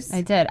 days.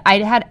 I did. I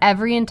had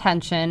every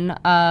intention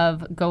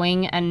of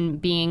going and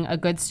being a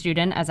good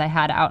student, as I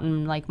had out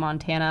in like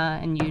Montana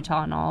and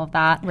Utah and all of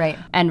that. Right.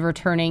 And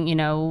returning,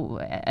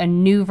 a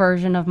new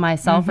version of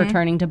myself,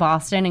 returning to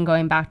Boston and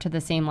going back to the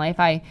same life.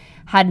 I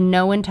had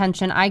no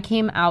intention. I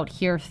came out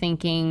here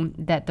thinking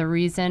that the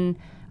reason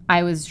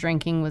I was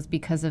drinking was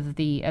because of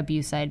the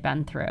abuse I'd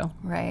been through.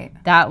 Right.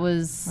 That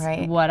was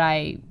what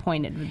I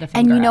pointed with the finger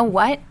And you at. know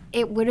what?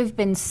 It would have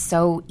been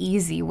so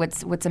easy.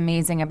 What's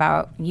amazing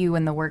about you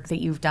and the work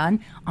that you've done,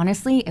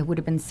 honestly, it would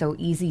have been so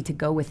easy to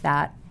go with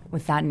that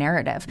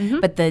narrative.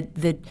 But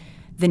the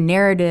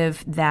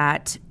narrative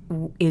that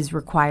is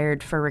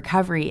required for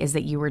recovery is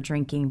that you were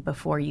drinking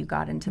before you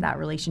got into that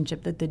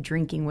relationship, that the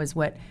drinking was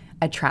what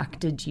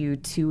attracted you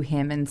to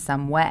him in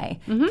some way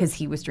because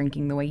he was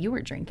drinking the way you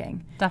were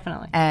drinking.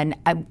 Definitely. And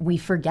we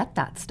forget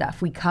that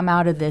stuff. We come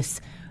out of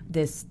this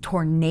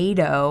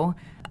tornado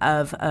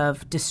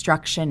of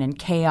destruction and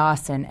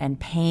chaos and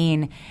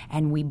pain,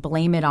 and we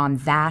blame it on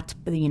that,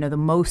 the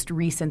most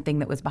recent thing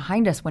that was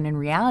behind us, when in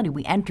reality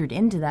we entered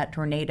into that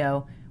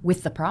tornado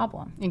with the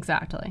problem.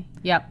 Exactly.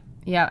 Yep.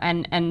 Yeah,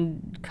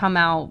 and come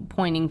out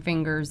pointing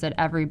fingers at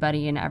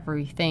everybody and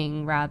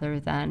everything rather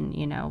than,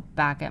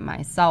 back at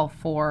myself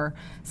for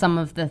some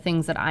of the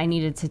things that I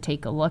needed to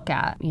take a look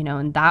at,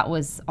 and that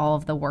was all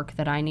of the work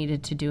that I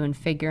needed to do in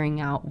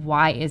figuring out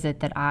why is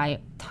it that I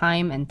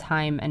time and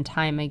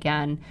time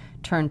again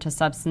turned to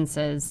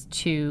substances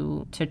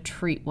to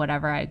treat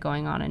whatever I had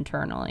going on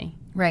internally.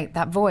 Right,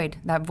 that void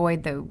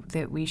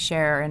that we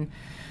share. And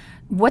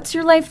what's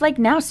your life like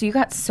now? So you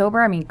got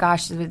sober. I mean,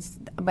 gosh, it's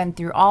went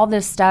through all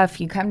this stuff.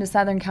 You come to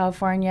Southern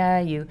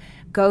California, you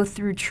go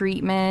through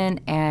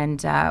treatment,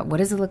 and what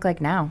does it look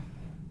like now?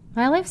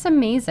 My life's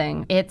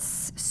amazing.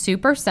 It's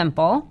super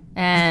simple,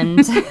 and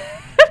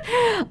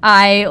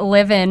I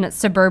live in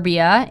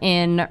suburbia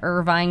in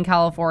Irvine,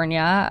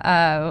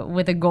 California,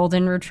 with a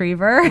golden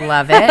retriever.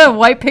 Love it.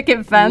 White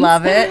picket fence.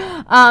 Love it.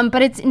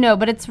 But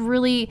it's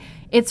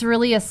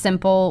really a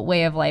simple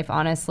way of life.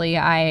 Honestly,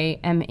 I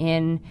am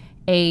in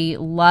a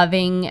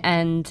loving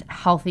and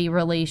healthy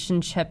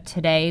relationship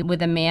today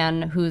with a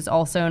man who's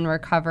also in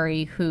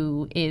recovery,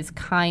 who is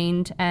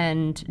kind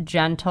and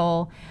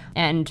gentle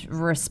and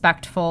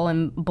respectful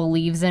and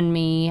believes in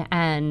me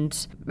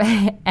and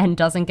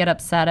doesn't get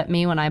upset at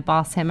me when I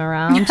boss him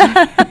around.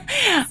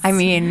 I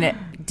mean,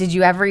 did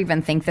you ever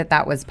even think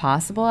that was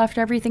possible after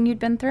everything you'd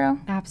been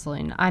through?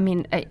 Absolutely not. I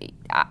mean,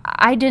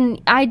 I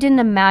didn't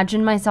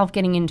imagine myself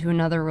getting into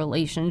another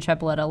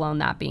relationship, let alone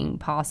that being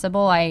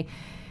possible.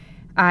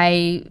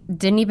 I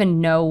didn't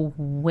even know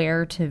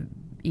where to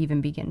even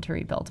begin to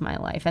rebuild my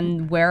life.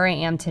 And where I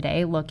am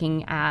today,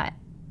 looking at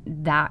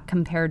that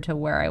compared to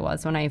where I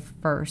was when I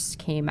first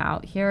came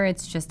out here,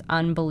 it's just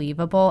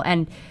unbelievable.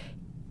 And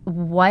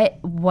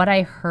what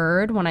I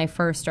heard when I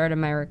first started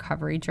my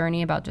recovery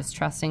journey about just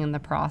trusting in the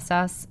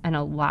process and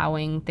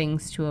allowing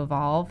things to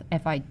evolve,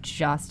 if I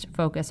just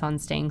focus on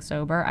staying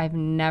sober, I've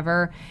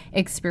never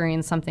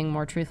experienced something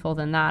more truthful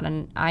than that.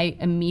 And I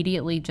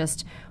immediately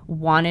just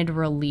wanted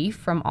relief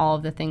from all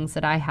of the things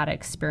that I had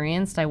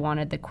experienced. I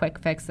wanted the quick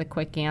fix, the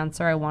quick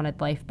answer. I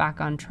wanted life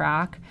back on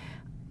track,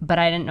 but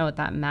I didn't know what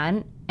that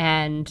meant.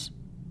 And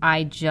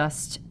I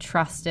just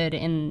trusted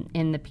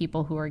in the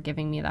people who were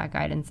giving me that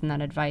guidance and that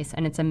advice.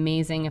 And it's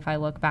amazing if I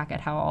look back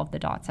at how all of the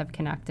dots have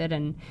connected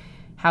and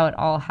how it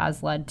all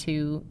has led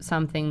to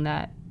something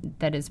that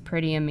is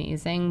pretty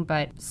amazing,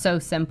 but so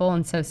simple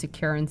and so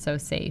secure and so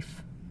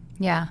safe.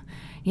 Yeah.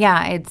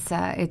 It's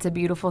a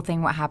beautiful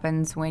thing what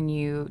happens when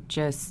you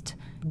just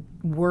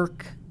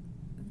work,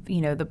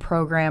 the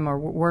program or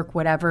work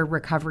whatever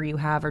recovery you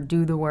have or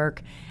do the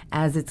work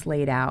as it's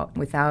laid out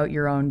without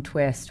your own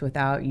twist,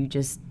 without you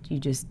just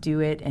do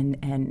it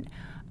and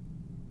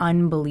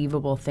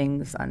unbelievable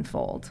things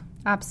unfold.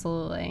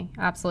 Absolutely.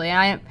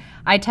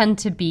 I tend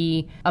to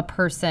be a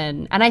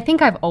person, and I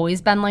think I've always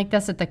been like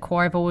this at the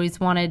core. I've always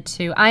wanted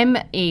to. I'm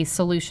a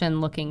solution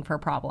looking for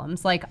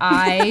problems. Like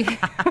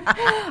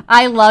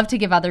I love to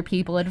give other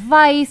people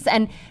advice,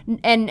 and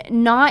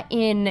not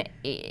in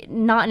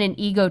an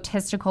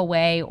egotistical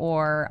way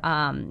or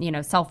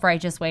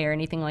self-righteous way or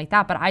anything like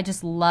that. But I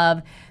just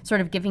love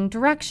sort of giving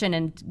direction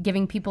and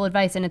giving people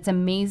advice, and it's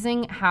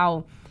amazing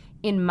how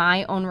in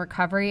my own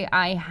recovery,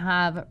 I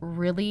have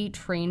really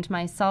trained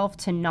myself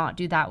to not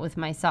do that with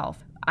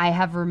myself. I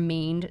have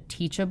remained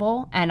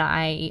teachable, and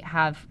I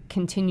have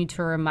continued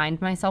to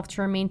remind myself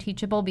to remain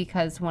teachable,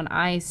 because when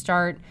I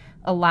start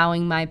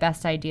allowing my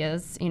best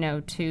ideas,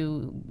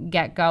 to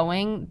get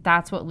going,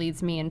 that's what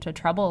leads me into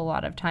trouble a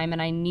lot of time.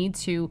 And I need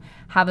to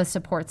have a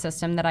support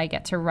system that I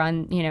get to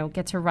run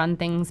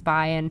things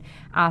by and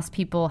ask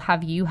people,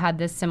 have you had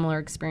this similar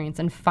experience?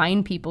 And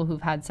find people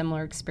who've had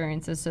similar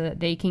experiences so that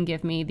they can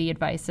give me the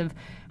advice of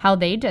how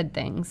they did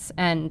things.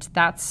 And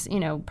that's,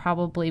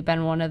 probably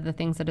been one of the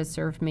things that has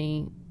served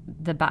me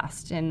the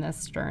best in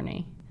this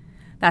journey.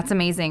 That's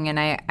amazing. And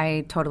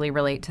I totally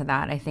relate to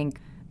that. I think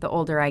the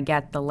older I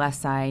get, the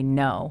less I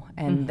know,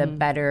 and the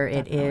better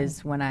it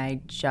is when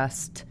I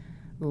just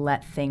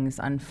let things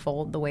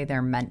unfold the way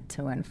they're meant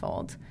to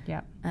unfold.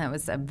 Yeah. And it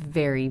was a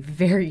very,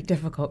 very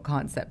difficult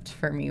concept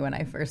for me when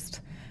I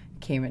first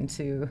came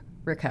into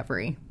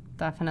recovery.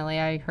 Definitely.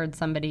 I heard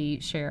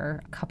somebody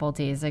share a couple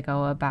days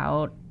ago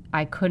about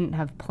I couldn't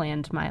have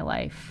planned my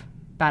life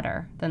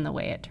better than the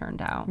way it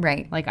turned out.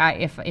 Right. Like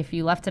if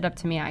you left it up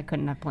to me, I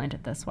couldn't have planned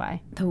it this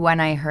way. The one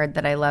I heard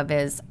that I love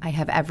is, I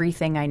have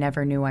everything I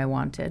never knew I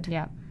wanted.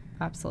 Yeah,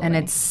 absolutely. And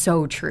it's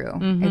so true.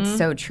 It's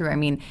so true. I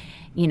mean,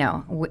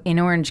 in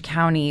Orange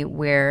County,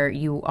 where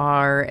you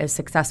are as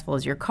successful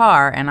as your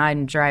car, and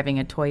I'm driving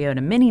a Toyota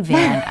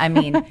minivan, I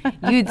mean,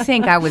 you'd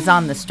think I was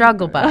on the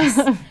struggle bus.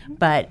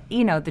 But,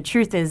 the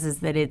truth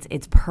is that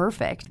it's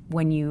perfect.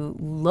 When you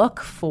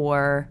look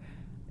for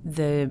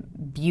the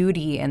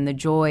beauty and the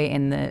joy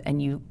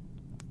and you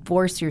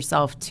force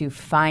yourself to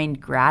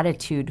find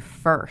gratitude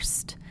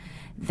first,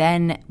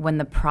 then when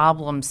the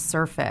problems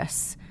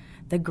surface,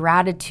 the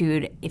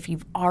gratitude, if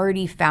you've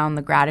already found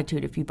the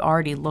gratitude, if you've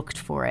already looked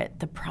for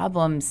it, the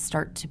problems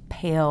start to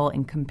pale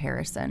in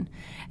comparison.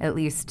 At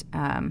least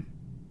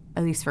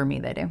for me,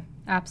 they do.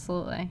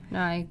 Absolutely. No,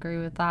 I agree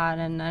with that.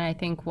 And I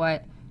think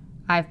what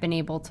I've been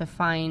able to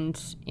find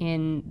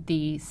in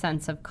the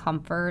sense of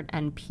comfort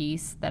and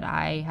peace that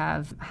I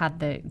have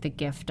had the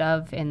gift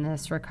of in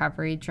this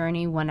recovery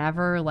journey,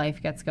 whenever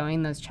life gets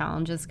going, those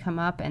challenges come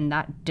up and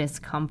that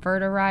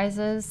discomfort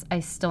arises,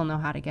 I still know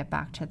how to get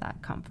back to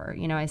that comfort.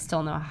 I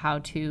still know how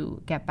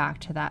to get back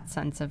to that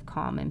sense of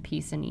calm and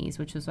peace and ease,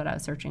 which is what I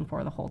was searching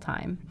for the whole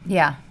time.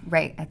 Yeah,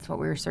 right. That's what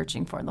we were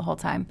searching for the whole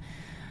time.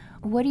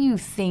 What do you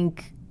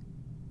think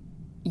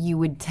you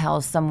would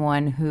tell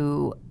someone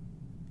who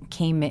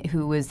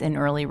was in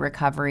early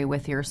recovery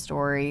with your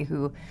story,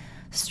 who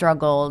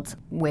struggled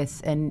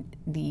with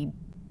the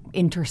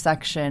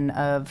intersection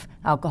of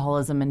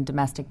alcoholism and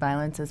domestic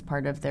violence as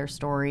part of their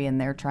story, and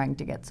they're trying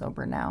to get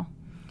sober now?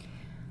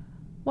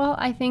 Well,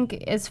 I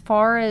think as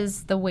far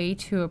as the way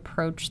to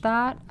approach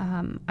that,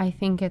 I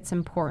think it's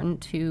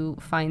important to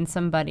find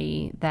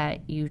somebody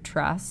that you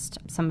trust,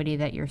 somebody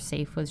that you're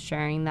safe with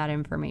sharing that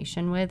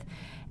information with.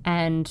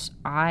 And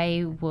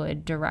I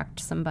would direct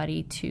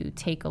somebody to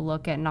take a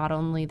look at not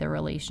only the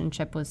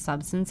relationship with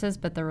substances,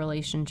 but the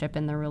relationship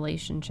in the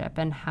relationship,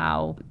 and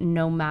how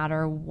no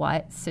matter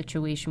what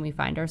situation we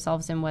find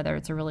ourselves in, whether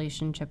it's a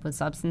relationship with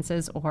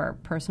substances or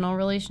personal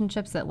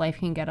relationships, that life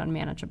can get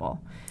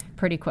unmanageable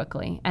pretty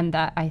quickly. And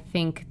that I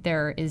think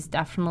there is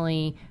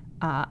definitely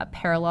a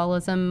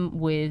parallelism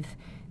with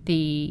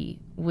the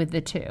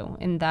two,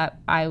 in that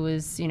I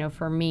was,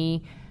 for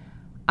me,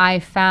 I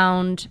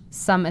found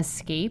some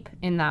escape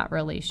in that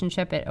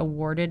relationship. It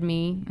awarded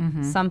me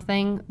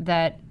something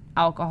that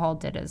alcohol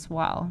did as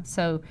well.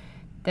 So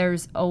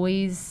there's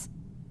always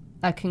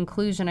a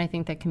conclusion, I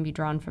think, that can be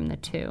drawn from the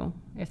two.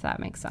 if that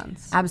makes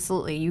sense.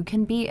 Absolutely. You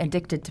can be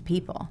addicted to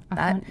people.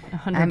 100%.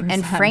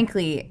 And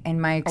frankly,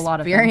 in my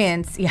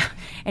experience,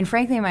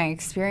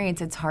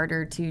 it's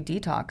harder to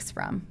detox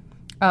from.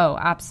 Oh,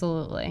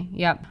 absolutely.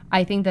 Yep.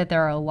 I think that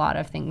there are a lot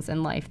of things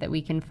in life that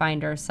we can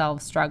find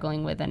ourselves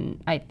struggling with. And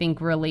I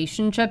think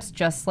relationships,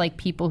 just like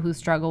people who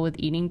struggle with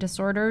eating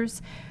disorders,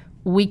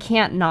 we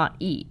can't not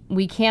eat.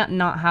 We can't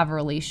not have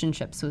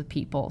relationships with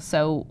people.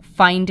 So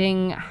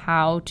finding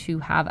how to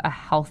have a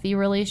healthy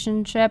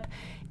relationship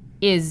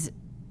is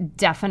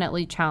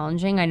definitely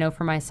challenging. I know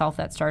for myself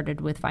that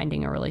started with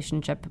finding a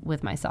relationship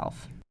with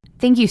myself.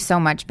 Thank you so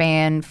much,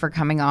 Bahan, for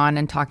coming on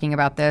and talking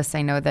about this.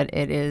 I know that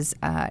it is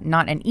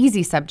not an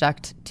easy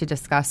subject to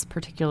discuss,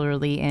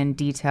 particularly in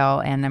detail,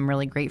 and I'm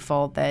really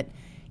grateful that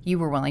you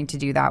were willing to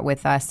do that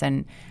with us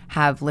and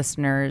have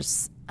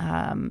listeners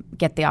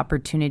get the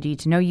opportunity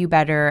to know you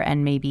better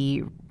and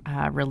maybe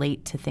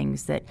relate to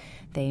things that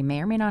they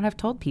may or may not have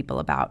told people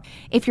about.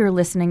 If you're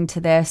listening to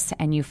this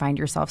and you find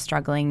yourself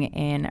struggling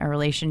in a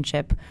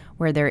relationship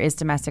where there is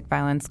domestic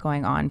violence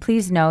going on,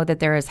 please know that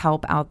there is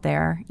help out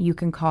there. You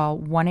can call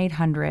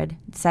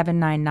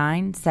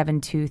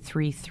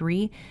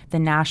 1-800-799-7233. The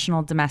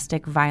National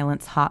Domestic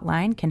Violence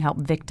Hotline can help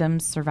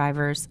victims,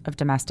 survivors of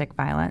domestic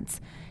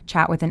violence.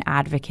 Chat with an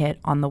advocate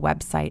on the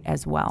website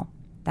as well.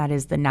 That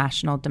is the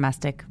National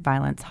Domestic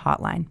Violence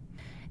Hotline.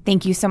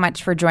 Thank you so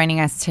much for joining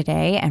us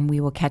today, and we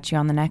will catch you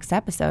on the next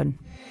episode.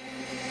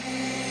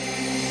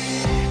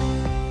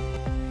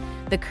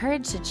 The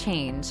Courage to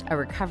Change, a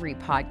recovery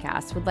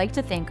podcast, would like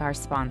to thank our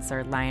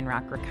sponsor, Lion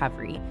Rock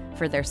Recovery,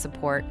 for their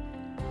support.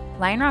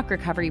 Lion Rock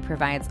Recovery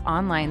provides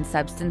online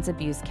substance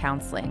abuse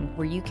counseling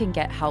where you can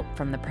get help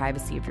from the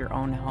privacy of your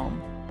own home.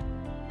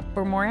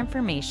 For more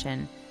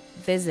information,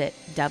 visit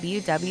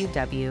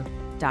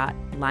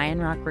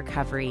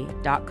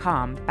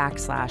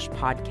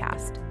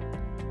www.lionrockrecovery.com/podcast.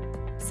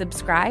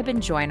 Subscribe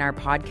and join our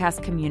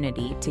podcast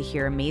community to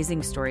hear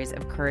amazing stories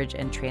of courage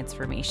and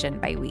transformation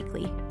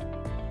bi-weekly.